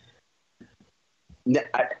necessary.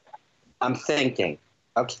 I'm thinking.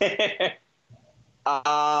 Okay.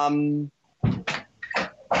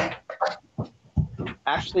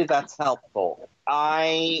 Actually, that's helpful.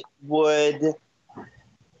 I would.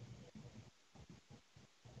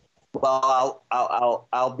 Well,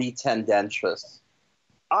 I'll be tendentious.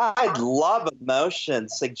 I'd love a motion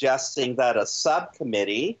suggesting that a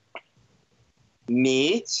subcommittee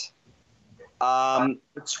meet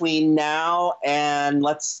between now and,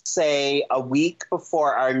 let's say, a week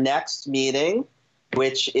before our next meeting,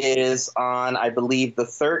 which is on, I believe, the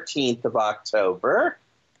 13th of October,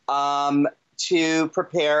 to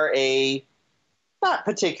prepare a not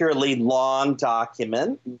particularly long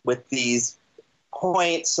document with these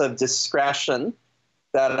points of discretion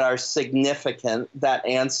that are significant, that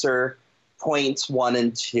answer points 1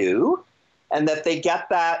 and 2, and that they get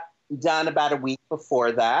that done about a week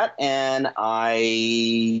before that, and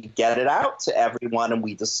I get it out to everyone, and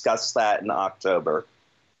we discuss that in October.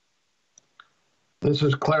 This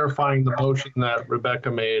is clarifying the motion that Rebecca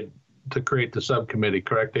made to create the subcommittee,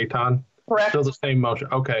 correct, Eitan? Correct. Still the same motion.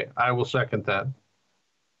 Okay, I will second that.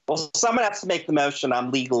 Well, someone has to make the motion. I'm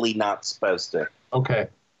legally not supposed to. Okay.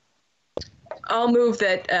 I'll move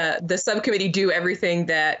that the subcommittee do everything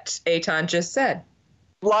that Eitan just said.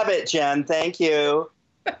 Love it, Jen. Thank you.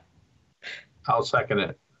 I'll second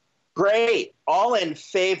it. Great. All in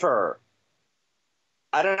favor?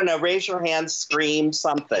 I don't know. Raise your hand, scream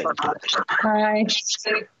something. Hi.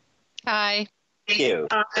 Hi. Thank you.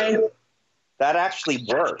 Hi. That actually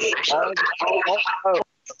worked.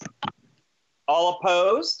 All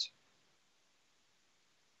opposed?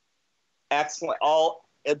 Excellent. All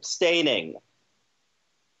abstaining?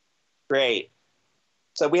 Great.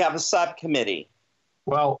 So we have a subcommittee.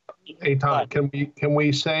 Well, Eitan, can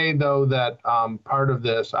we say, though, that part of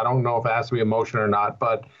this, I don't know if it has to be a motion or not,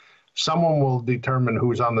 but someone will determine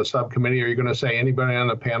who's on the subcommittee. Are you going to say anybody on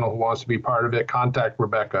the panel who wants to be part of it, contact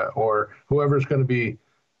Rebecca, or whoever's going to be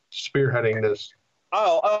spearheading this?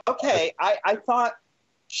 Oh, okay. I thought,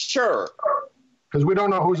 sure. Because we don't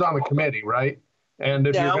know who's on the committee, right? And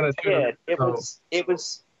if you're going to do it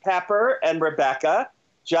was Pepper and Rebecca,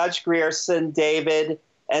 Judge Grierson, David,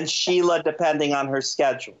 and Sheila, depending on her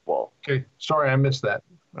schedule. Okay, sorry, I missed that.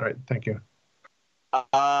 All right, thank you.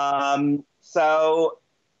 So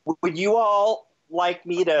would you all like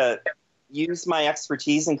me to use my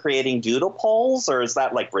expertise in creating doodle polls, or is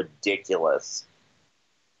that like ridiculous?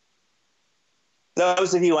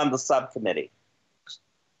 Those of you on the subcommittee.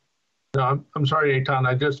 No, I'm sorry, Eitan.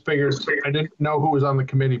 I just figured I didn't know who was on the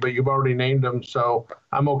committee, but you've already named them, so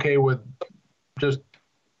I'm okay with just,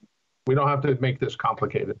 we don't have to make this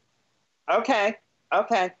complicated. Okay. All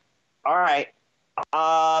right.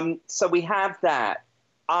 So we have that.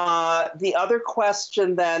 The other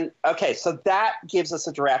question then, okay, so that gives us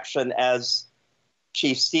a direction, as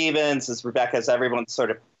Chief Stevens, as Rebecca, as everyone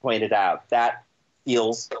sort of pointed out. That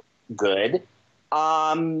feels good.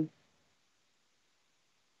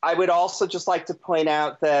 I would also just like to point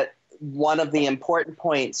out that one of the important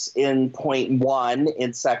points in point 1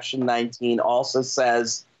 in section 19 also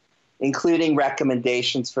says, including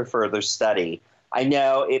recommendations for further study. I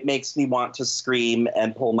know it makes me want to scream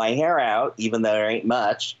and pull my hair out, even though there ain't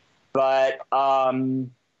much, but the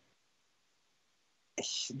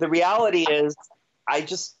reality is,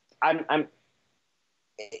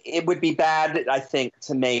 it would be bad, I think,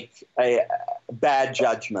 to make a bad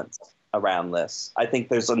judgment around this. I think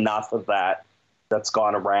there's enough of that that's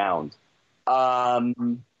gone around.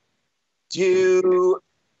 Do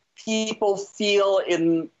people feel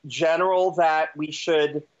in general that we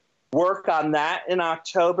should work on that in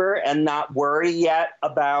October and not worry yet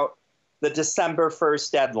about the December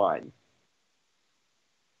 1st deadline?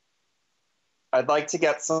 I'd like to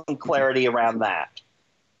get some clarity around that.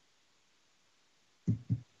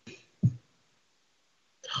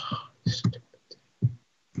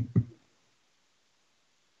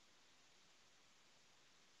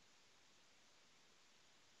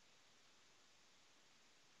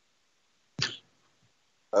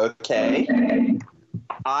 Okay.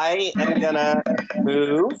 I am going to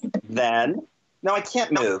move then. No, I can't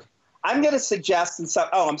move. I'm going to suggest,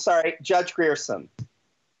 I'm sorry, Judge Grierson.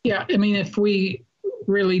 Yeah, I mean, if we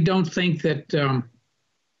really don't think that,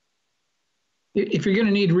 if you're going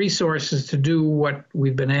to need resources to do what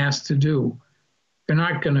we've been asked to do, they're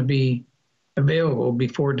not going to be available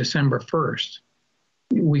before December 1st.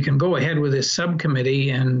 We can go ahead with this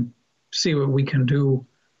subcommittee and see what we can do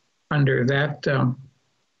under that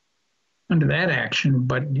action,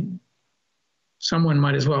 but someone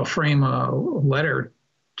might as well frame a letter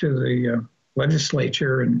to the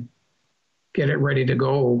legislature and get it ready to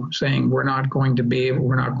go, saying we're not going to be able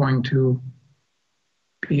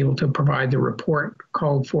to provide the report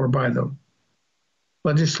called for by the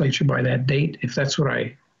legislature by that date, if that's what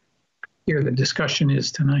I hear the discussion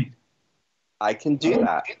is tonight. I can do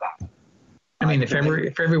that. I mean, if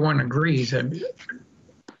everyone agrees,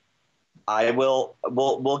 I will.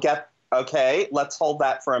 We'll get. Okay, let's hold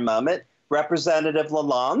that for a moment. Representative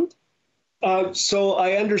Lalonde. So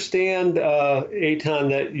I understand, Eitan,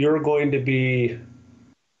 that you're going to be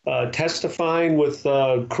testifying with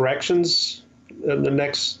corrections in the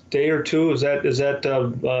next day or two. Is that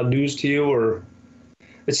news to you, or?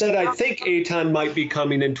 It said, I think Eitan might be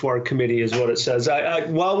coming into our committee, is what it says.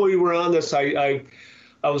 While we were on this, I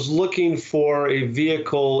was looking for a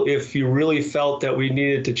vehicle if you really felt that we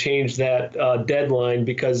needed to change that deadline,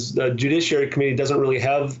 because the Judiciary Committee doesn't really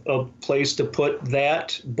have a place to put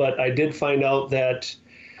that. But I did find out that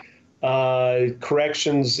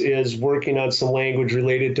Corrections is working on some language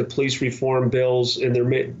related to police reform bills, and there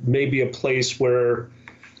may be a place where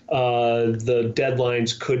the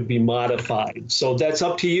deadlines could be modified. So that's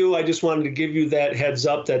up to you. I just wanted to give you that heads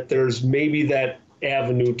up that there's maybe that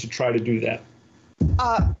avenue to try to do that.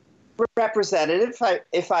 Representative,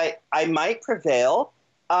 if I might prevail,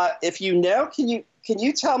 if you know, can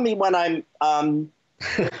you tell me when I'm doing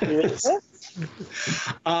this?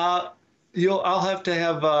 I'll have to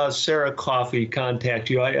have Sarah Coffey contact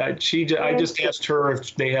you. I just asked her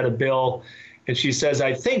if they had a bill, and she says,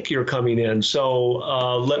 I think you're coming in. So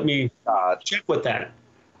let me check with that.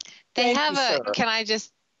 They have can I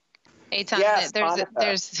just, Eitan, yes,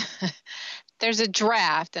 there's a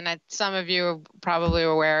draft, and some of you are probably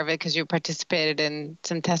aware of it because you participated in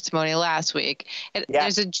some testimony last week.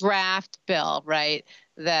 There's a draft bill, right,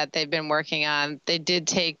 that they've been working on. They did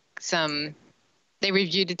take they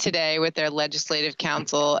reviewed it today with their legislative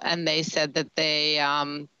council, and they said that they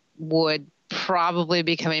would probably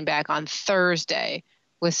be coming back on Thursday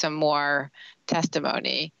with some more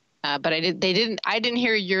testimony. But I didn't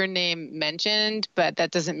hear your name mentioned, but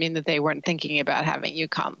that doesn't mean that they weren't thinking about having you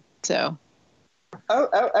come. So.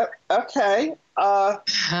 Okay.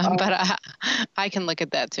 But I can look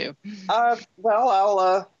at that too.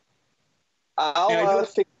 Well, I'll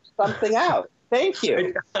figure something out. Thank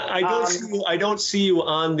you. I don't see you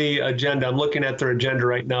on the agenda. I'm looking at their agenda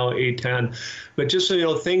right now, Eitan. But just so you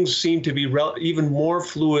know, things seem to be even more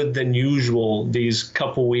fluid than usual these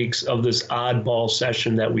couple weeks of this oddball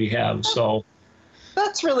session that we have. So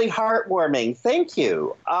that's really heartwarming. Thank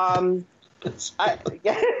you.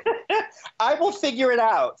 I will figure it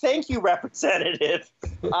out. Thank you, Representative.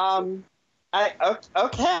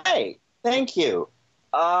 Okay. Thank you.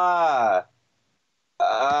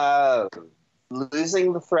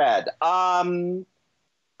 Losing the thread.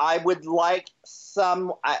 I would like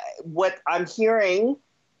what I'm hearing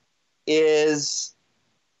is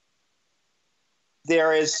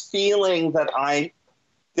there is feeling that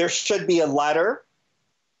there should be a letter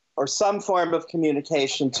or some form of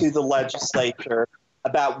communication to the legislature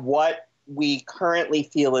about what we currently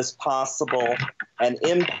feel is possible and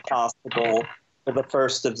impossible for the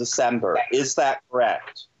 1st of December. Is that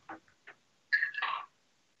correct?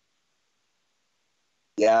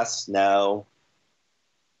 Yes, no,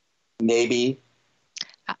 maybe.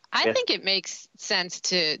 I think it makes sense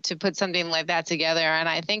to put something like that together. And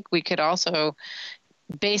I think we could also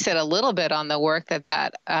base it a little bit on the work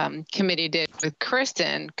that committee did with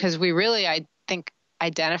Kristen, because we really, I think,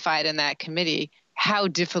 identified in that committee how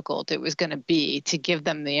difficult it was going to be to give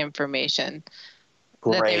them the information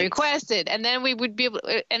that they requested. And then we would be able,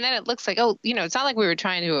 and then it looks like, oh, it's not like we were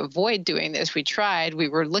trying to avoid doing this. We tried, we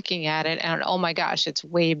were looking at it, and oh my gosh, it's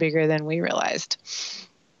way bigger than we realized.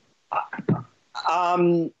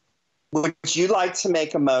 Would you like to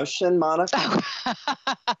make a motion, Monica?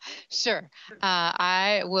 Sure.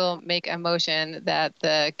 I will make a motion that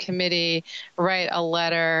the committee write a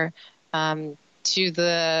letter to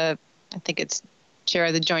the, I think it's chair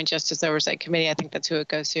of the Joint Justice Oversight Committee. I think that's who it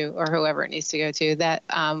goes to, or whoever it needs to go to, that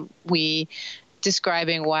we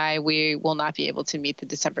describing why we will not be able to meet the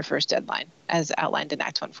December 1st deadline as outlined in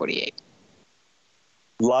Act 148.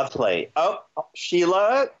 Lovely. Oh,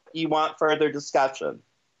 Sheila, you want further discussion?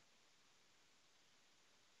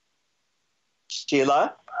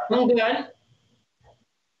 Sheila? I'm good.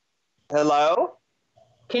 Hello?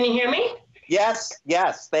 Can you hear me? Yes,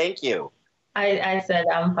 thank you. I said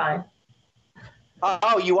I'm fine.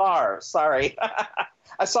 Oh, you are. Sorry.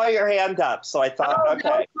 I saw your hand up, so I thought, okay.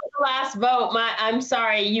 No, the last vote. I'm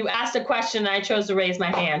sorry. You asked a question, and I chose to raise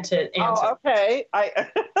my hand to answer. Oh, okay.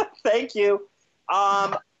 Thank you.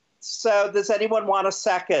 So does anyone want to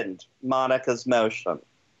second Monica's motion?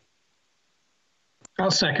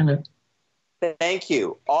 I'll second it. Thank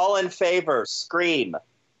you. All in favor, scream.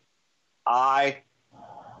 Aye.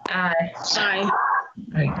 Aye. Aye.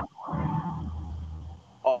 Aye.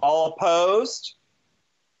 All opposed?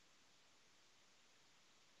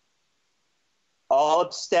 All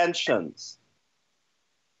abstentions?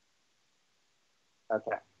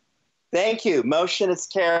 Okay. Thank you. Motion is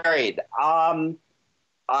carried. I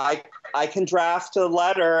can draft a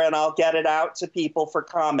letter and I'll get it out to people for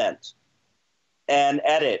comment and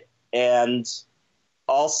edit and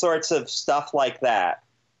all sorts of stuff like that.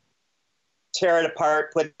 Tear it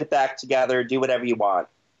apart, put it back together, do whatever you want.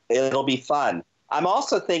 It'll be fun. I'm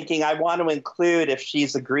also thinking I want to include, if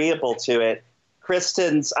she's agreeable to it,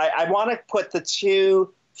 Kristen's, I want to put the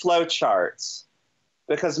 2 flow charts,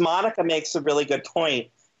 because Monica makes a really good point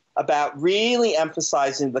about really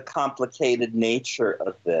emphasizing the complicated nature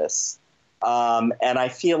of this. And I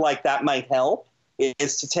feel like that might help,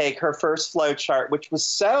 is to take her first flow chart, which was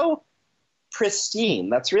so pristine.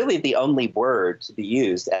 That's really the only word to be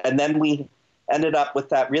used. And then we ended up with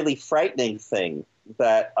that really frightening thing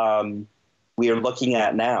that we are looking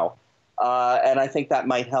at now. And I think that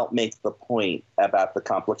might help make the point about the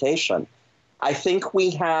complication. I think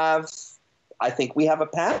we have a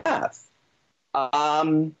path.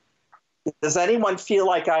 Does anyone feel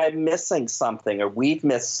like I'm missing something, or we've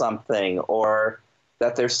missed something, or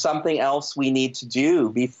that there's something else we need to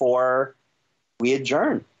do before we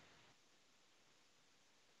adjourn?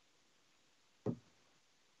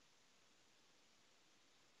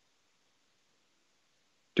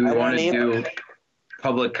 Do we want to do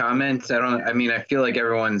public comments? I feel like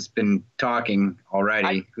everyone's been talking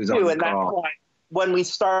already. Who's on the call? When we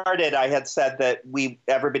started, I had said that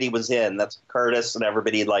everybody was in. That's Curtis, and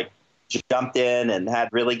everybody jumped in and had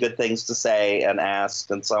really good things to say and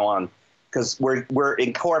asked and so on, because we're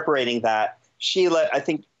incorporating that. Sheila, I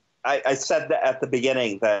think I said that at the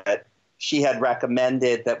beginning that she had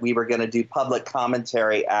recommended that we were going to do public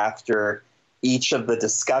commentary after each of the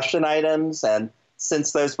discussion items, and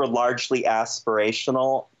since those were largely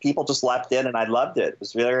aspirational, people just leapt in, and I loved it. It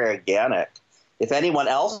was very organic. If anyone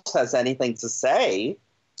else has anything to say,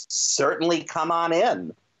 certainly come on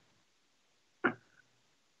in.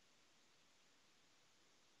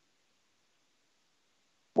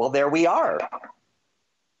 Well, there we are.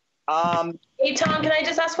 Hey, Tom, can I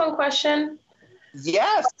just ask one question?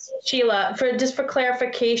 Yes. Sheila, for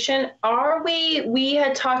clarification, we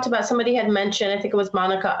had talked about, somebody had mentioned, I think it was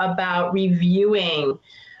Monica, about reviewing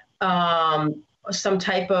some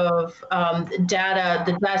type of data.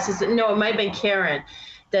 No, it might have been Karen,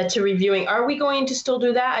 that to reviewing. Are we going to still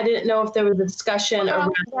do that? I didn't know if there was a discussion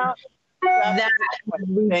around that.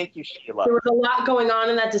 Thank you, Sheila. There was a lot going on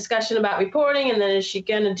in that discussion about reporting, and then is she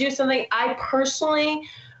going to do something? I personally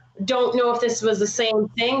don't know if this was the same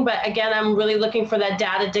thing, but again, I'm really looking for that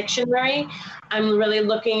data dictionary. I'm really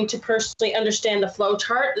looking to personally understand the flow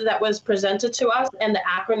chart that was presented to us and the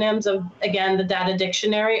acronyms of, again, the data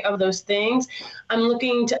dictionary of those things. I'm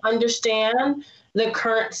looking to understand the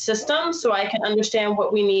current system so I can understand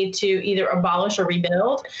what we need to either abolish or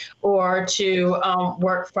rebuild, or to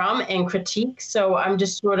work from and critique. So I'm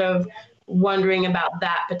just sort of wondering about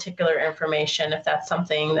that particular information, if that's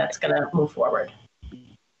something that's going to move forward.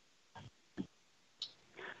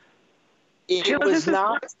 It was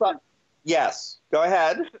not. Yes, go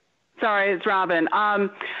ahead. Sorry, it's Robin.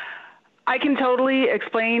 I can totally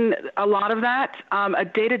explain a lot of that. A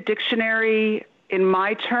data dictionary in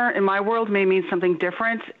my world may mean something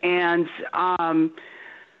different, and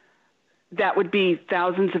that would be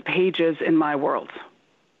thousands of pages in my world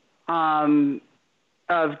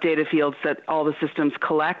of data fields that all the systems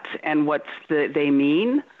collect and what they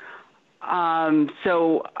mean.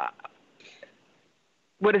 So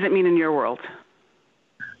what does it mean in your world?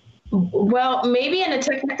 Well, maybe in a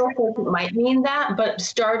technical sense it might mean that, but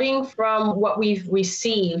starting from what we've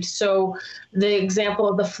received, so the example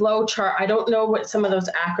of the flow chart, I don't know what some of those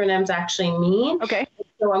acronyms actually mean. Okay.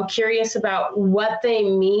 So I'm curious about what they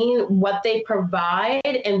mean, what they provide,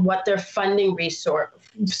 and what their funding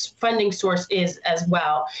source is as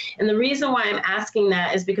well. And the reason why I'm asking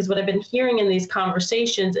that is because what I've been hearing in these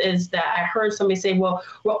conversations is that I heard somebody say, well,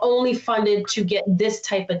 we're only funded to get this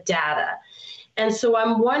type of data. And so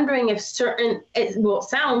I'm wondering if it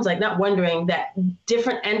sounds like, not wondering, that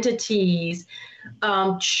different entities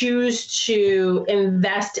choose to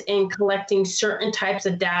invest in collecting certain types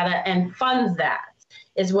of data and fund that,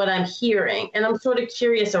 is what I'm hearing. And I'm sort of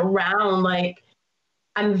curious around, like,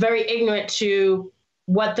 I'm very ignorant to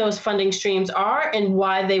what those funding streams are and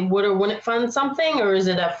why they would or wouldn't fund something, or is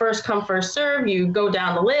it a first come, first serve, you go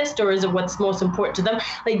down the list, or is it what's most important to them?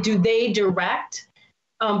 Like, do they direct,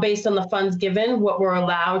 based on the funds given, what we're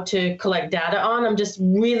allowed to collect data on? I'm just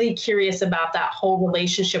really curious about that whole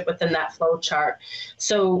relationship within that flow chart.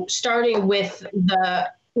 So starting with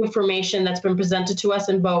the information that's been presented to us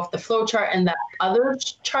in both the flow chart and that other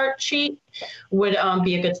chart sheet would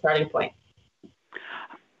be a good starting point.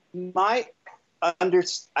 I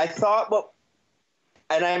thought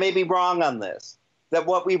and I may be wrong on this, that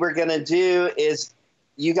what we were going to do is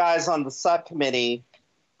you guys on the subcommittee,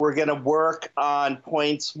 we're going to work on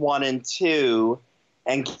points 1 and 2.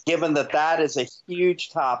 And given that that is a huge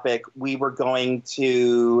topic, we were going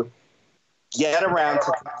to get around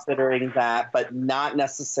to considering that, but not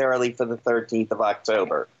necessarily for the 13th of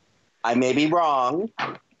October. I may be wrong.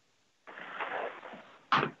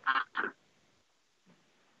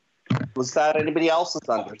 Was that anybody else's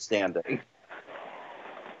understanding?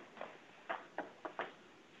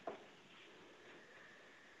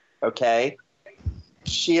 Okay.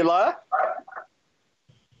 Sheila?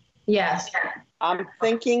 Yes. I'm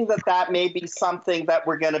thinking that that may be something that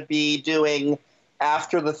we're going to be doing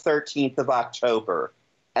after the 13th of October,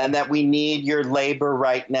 and that we need your labor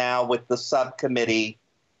right now with the subcommittee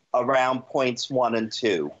around points 1 and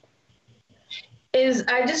 2.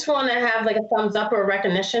 I just want to have like a thumbs up or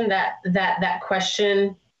recognition that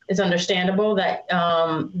question is understandable, that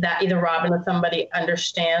that either Robin or somebody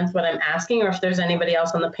understands what I'm asking, or if there's anybody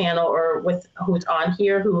else on the panel or with who's on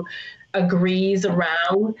here who agrees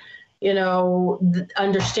around,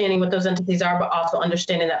 understanding what those entities are, but also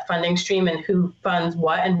understanding that funding stream and who funds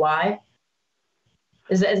what and why.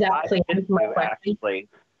 Is that clear? Actually,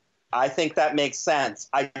 I think that makes sense.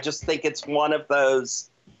 I just think it's one of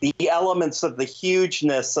the elements of the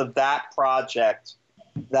hugeness of that project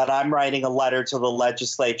that I'm writing a letter to the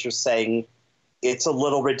legislature saying it's a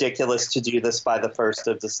little ridiculous to do this by the 1st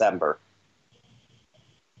of December.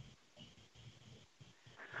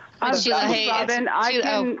 Sheila, hey, Robin,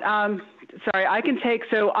 I can take,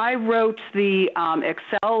 so I wrote the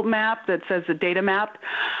Excel map that says the data map.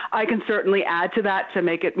 I can certainly add to that to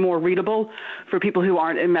make it more readable for people who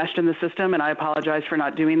aren't enmeshed in the system, and I apologize for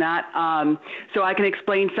not doing that. So I can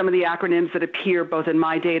explain some of the acronyms that appear both in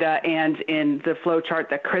my data and in the flow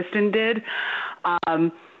chart that Kristen did.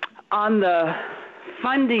 On the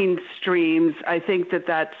funding streams, I think that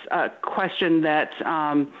that's a question that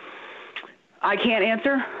I can't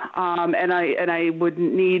answer, and I would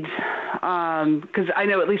need, because I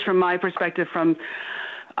know, at least from my perspective,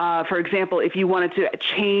 for example, if you wanted to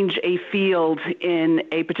change a field in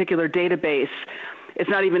a particular database, it's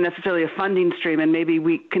not even necessarily a funding stream, and maybe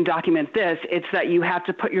we can document this. It's that you have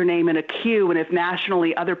to put your name in a queue, and if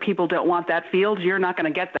nationally other people don't want that field, you're not going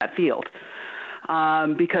to get that field,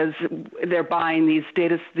 because they're buying these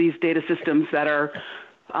data systems that are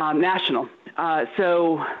national.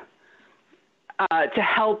 So to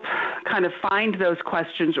help kind of find those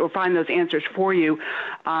questions or find those answers for you,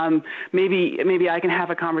 maybe I can have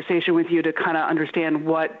a conversation with you to kind of understand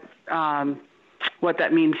what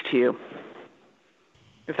that means to you.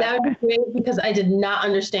 That would be great, because I did not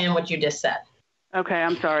understand what you just said. Okay,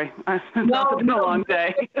 I'm sorry. It's been a long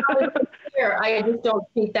day. I just don't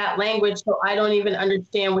speak that language, so I don't even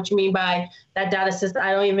understand what you mean by that data system.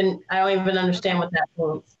 I don't even understand what that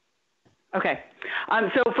means. Okay.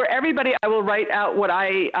 So for everybody, I will write out what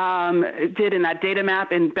I did in that data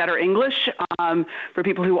map in better English for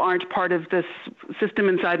people who aren't part of this system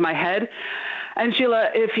inside my head. And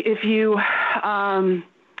Sheila, if you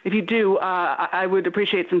do, I would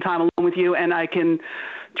appreciate some time along with you, and I can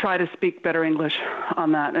try to speak better English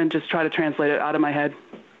on that and just try to translate it out of my head.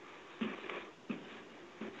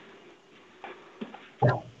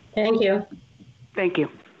 Thank you. Thank you.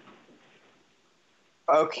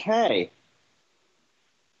 Okay.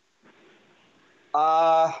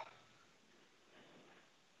 Our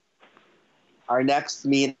next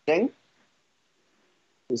meeting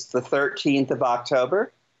is the 13th of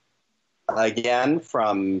October, again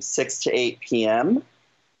from 6 to 8 p.m.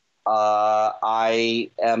 I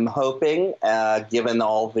am hoping, given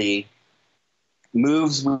all the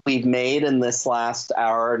moves we've made in this last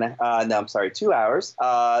hour, 2 hours,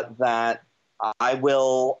 that I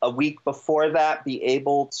will, a week before that, be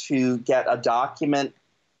able to get a document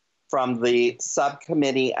from the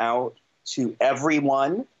subcommittee out to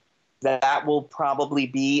everyone. That will probably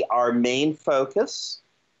be our main focus.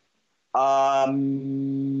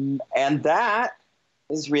 And that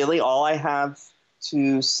is really all I have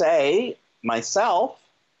to say myself.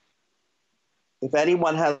 If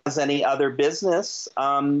anyone has any other business,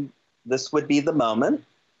 this would be the moment.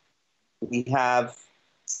 We have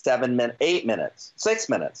 6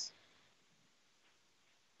 minutes.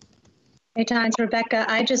 Hey, Tom, it's Rebecca.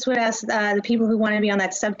 I just would ask the people who want to be on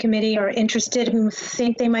that subcommittee or interested, who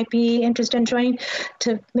think they might be interested in joining,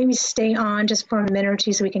 to maybe stay on just for a minute or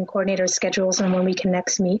two so we can coordinate our schedules on when we can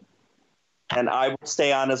next meet. And I will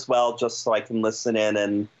stay on as well, just so I can listen in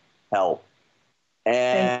and help.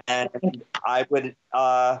 And I would,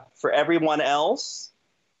 for everyone else,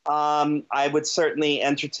 I would certainly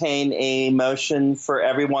entertain a motion for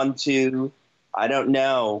everyone to, I don't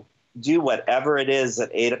know, do whatever it is at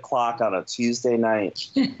 8 o'clock on a Tuesday night.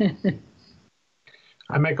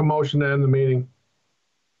 I make a motion to end the meeting.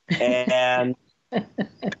 And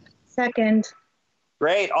second.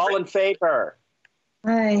 Great. All in favor?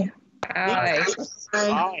 Aye. Aye.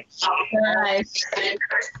 Aye. Aye.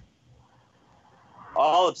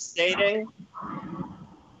 All abstaining?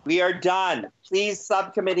 We are done. Please,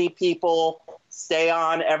 subcommittee people, stay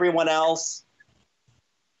on. Everyone else,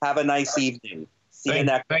 have a nice evening. See you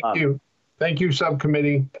next month. Thank you. Thank you,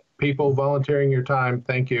 subcommittee people volunteering your time.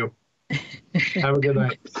 Thank you. Have a good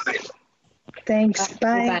night. Thanks.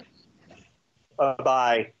 Bye.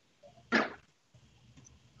 Bye-bye.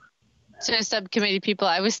 So subcommittee people,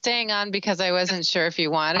 I was staying on because I wasn't sure if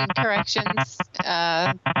you wanted corrections,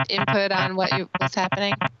 input on what was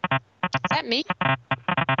happening. Is that me?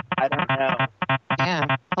 I don't know.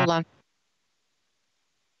 Yeah, hold on.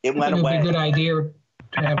 It went away. It would be a good idea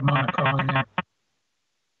to have Monica on there.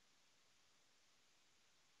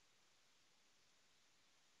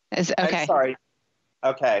 Okay. I'm sorry.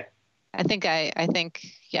 Okay. I think,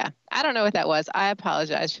 yeah. I don't know what that was. I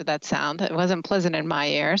apologize for that sound. It wasn't pleasant in my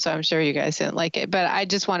ear, so I'm sure you guys didn't like it. But I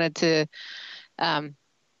just wanted to,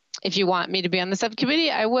 if you want me to be on the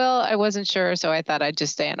subcommittee, I will. I wasn't sure, so I thought I'd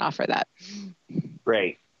just stay and offer that.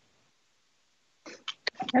 Great.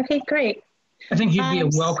 Okay, great. I think you'd be a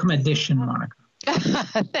welcome addition, Monica.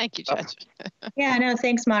 Thank you, Judge. Yeah, no,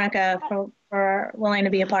 thanks, Monica, for willing to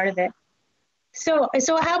be a part of it. So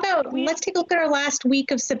how about, let's take a look at our last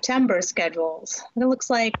week of September schedules. It looks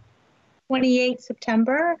like 28th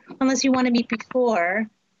September, unless you want to meet before,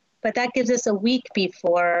 but that gives us a week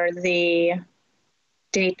before the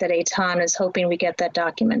date that Eitan is hoping we get that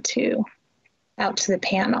document out to the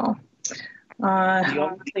panel. The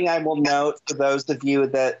only thing I will note for those of you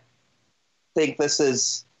that think this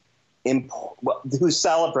is who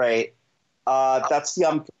celebrate, that's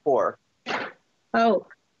Yom Kippur. Oh,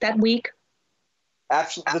 that week?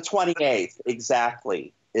 Actually, the 28th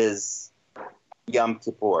exactly is Yom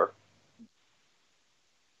Kippur.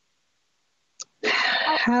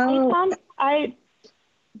 I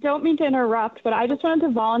don't mean to interrupt, but I just wanted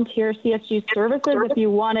to volunteer CSG services if you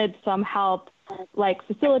wanted some help, like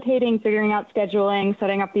facilitating, figuring out scheduling,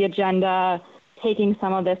 setting up the agenda, taking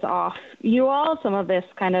some of this off you all, some of this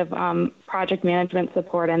kind of project management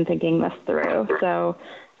support and thinking this through. So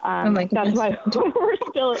that's why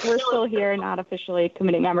we're still here, not officially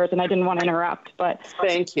committee members, and I didn't want to interrupt, but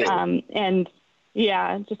thank you. And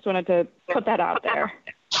yeah, just wanted to put that out there.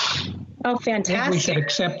 Oh, fantastic! I think we should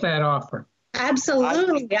accept that offer.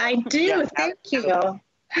 Absolutely, I do. Yeah, thank you.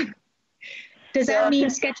 Does that mean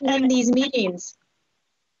scheduling these meetings?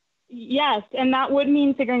 Yes, and that would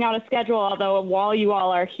mean figuring out a schedule, although while you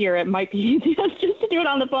all are here, it might be easiest just to do it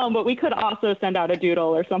on the phone, but we could also send out a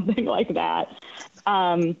doodle or something like that.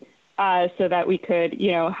 so that we could,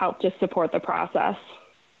 help just support the process.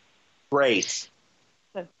 Great.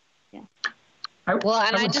 So, yeah. I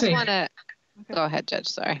just want to go ahead, Judge.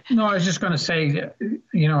 Sorry. No, I was just going to say,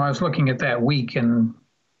 I was looking at that week, and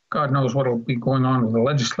God knows what will be going on with the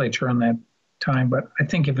legislature in that time. But I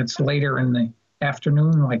think if it's later in the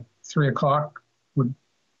afternoon, like 3 o'clock,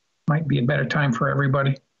 might be a better time for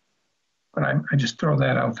everybody. But I just throw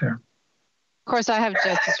that out there. Of course, I have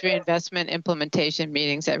justice reinvestment implementation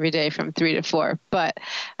meetings every day from 3 to 4, but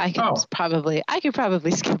I could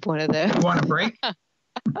probably skip one of those. You want a break?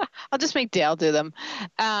 I'll just make Dale do them.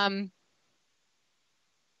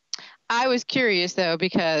 I was curious though,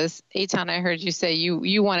 because Eitan, I heard you say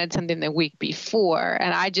you wanted something the week before,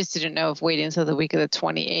 and I just didn't know if waiting until the week of the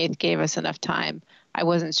 28th gave us enough time. I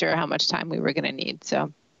wasn't sure how much time we were going to need.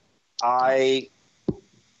 So,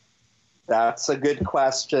 that's a good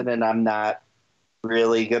question, and I'm not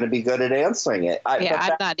really going to be good at answering it. I'm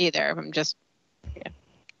not either. I'm just.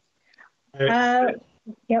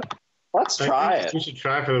 Yep. Let's try it. We should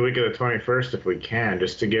try for the week of the 21st if we can,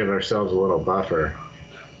 just to give ourselves a little buffer.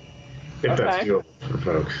 If that's doable for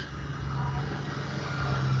folks.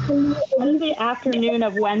 The afternoon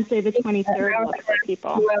of Wednesday the 23rd looks for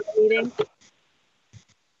people.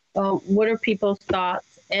 What are people's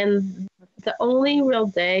thoughts? And the only real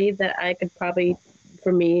day that I could probably,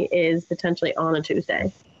 for me, is potentially on a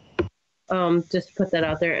Tuesday. Just to put that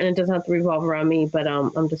out there, and it doesn't have to revolve around me, but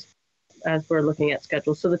I'm just, as we're looking at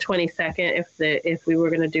schedules. So the 22nd, if we were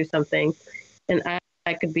going to do something, and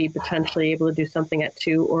I could be potentially able to do something at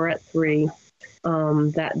 2 or at 3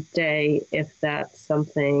 that day, if that's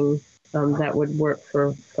something that would work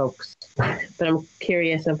for folks. But I'm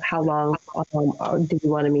curious of how long do you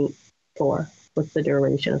want to meet for? What's the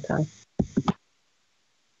duration of time?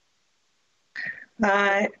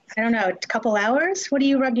 I don't know, a couple hours? What do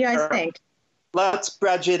you guys think? Let's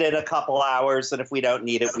budget in a couple hours, and if we don't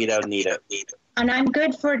need it, we don't need it. And I'm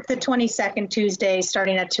good for the 22nd Tuesday,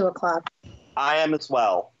 starting at 2 o'clock. I am as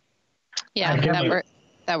well. Yeah, that works.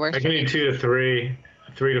 I can do 2 to 3.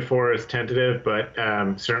 3 to 4 is tentative, but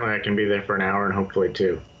certainly I can be there for an hour and hopefully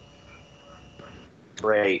 2.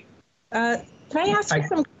 Great. Can I ask for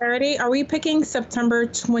some clarity? Are we picking September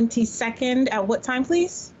 22nd at what time,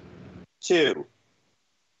 please? 2.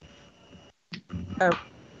 Oh.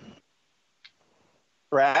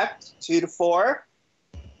 Correct? 2 to 4?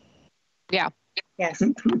 Yeah. Yes.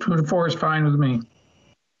 2 to 4 is fine with me.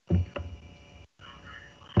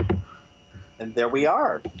 And there we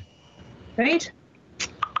are. Great.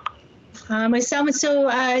 Someone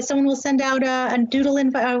will send out a doodle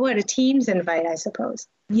invite, a Teams invite, I suppose.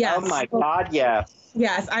 Yes. Oh my God, yes.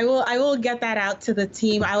 Yes, I will get that out to the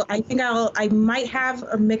team. I might have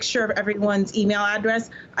a mixture of everyone's email address.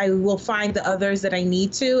 I will find the others that I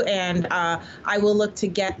need to, and I will look to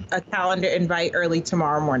get a calendar invite early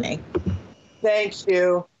tomorrow morning. Thank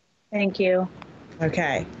you. Thank you.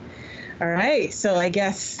 Okay. All right. So I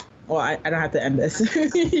guess, I don't have to end this.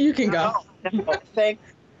 You can go. No.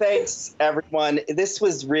 Thanks, everyone. This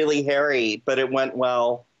was really hairy, but it went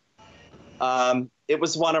well. It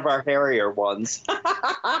was one of our hairier ones.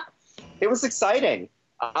 It was exciting.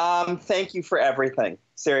 Thank you for everything,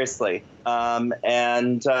 seriously.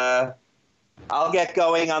 And I'll get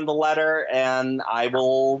going on the letter, and I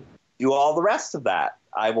will do all the rest of that.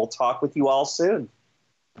 I will talk with you all soon.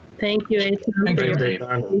 Thank you, Eitan. Thank you.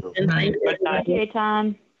 Good night. Good night.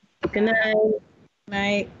 Good night.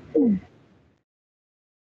 Night.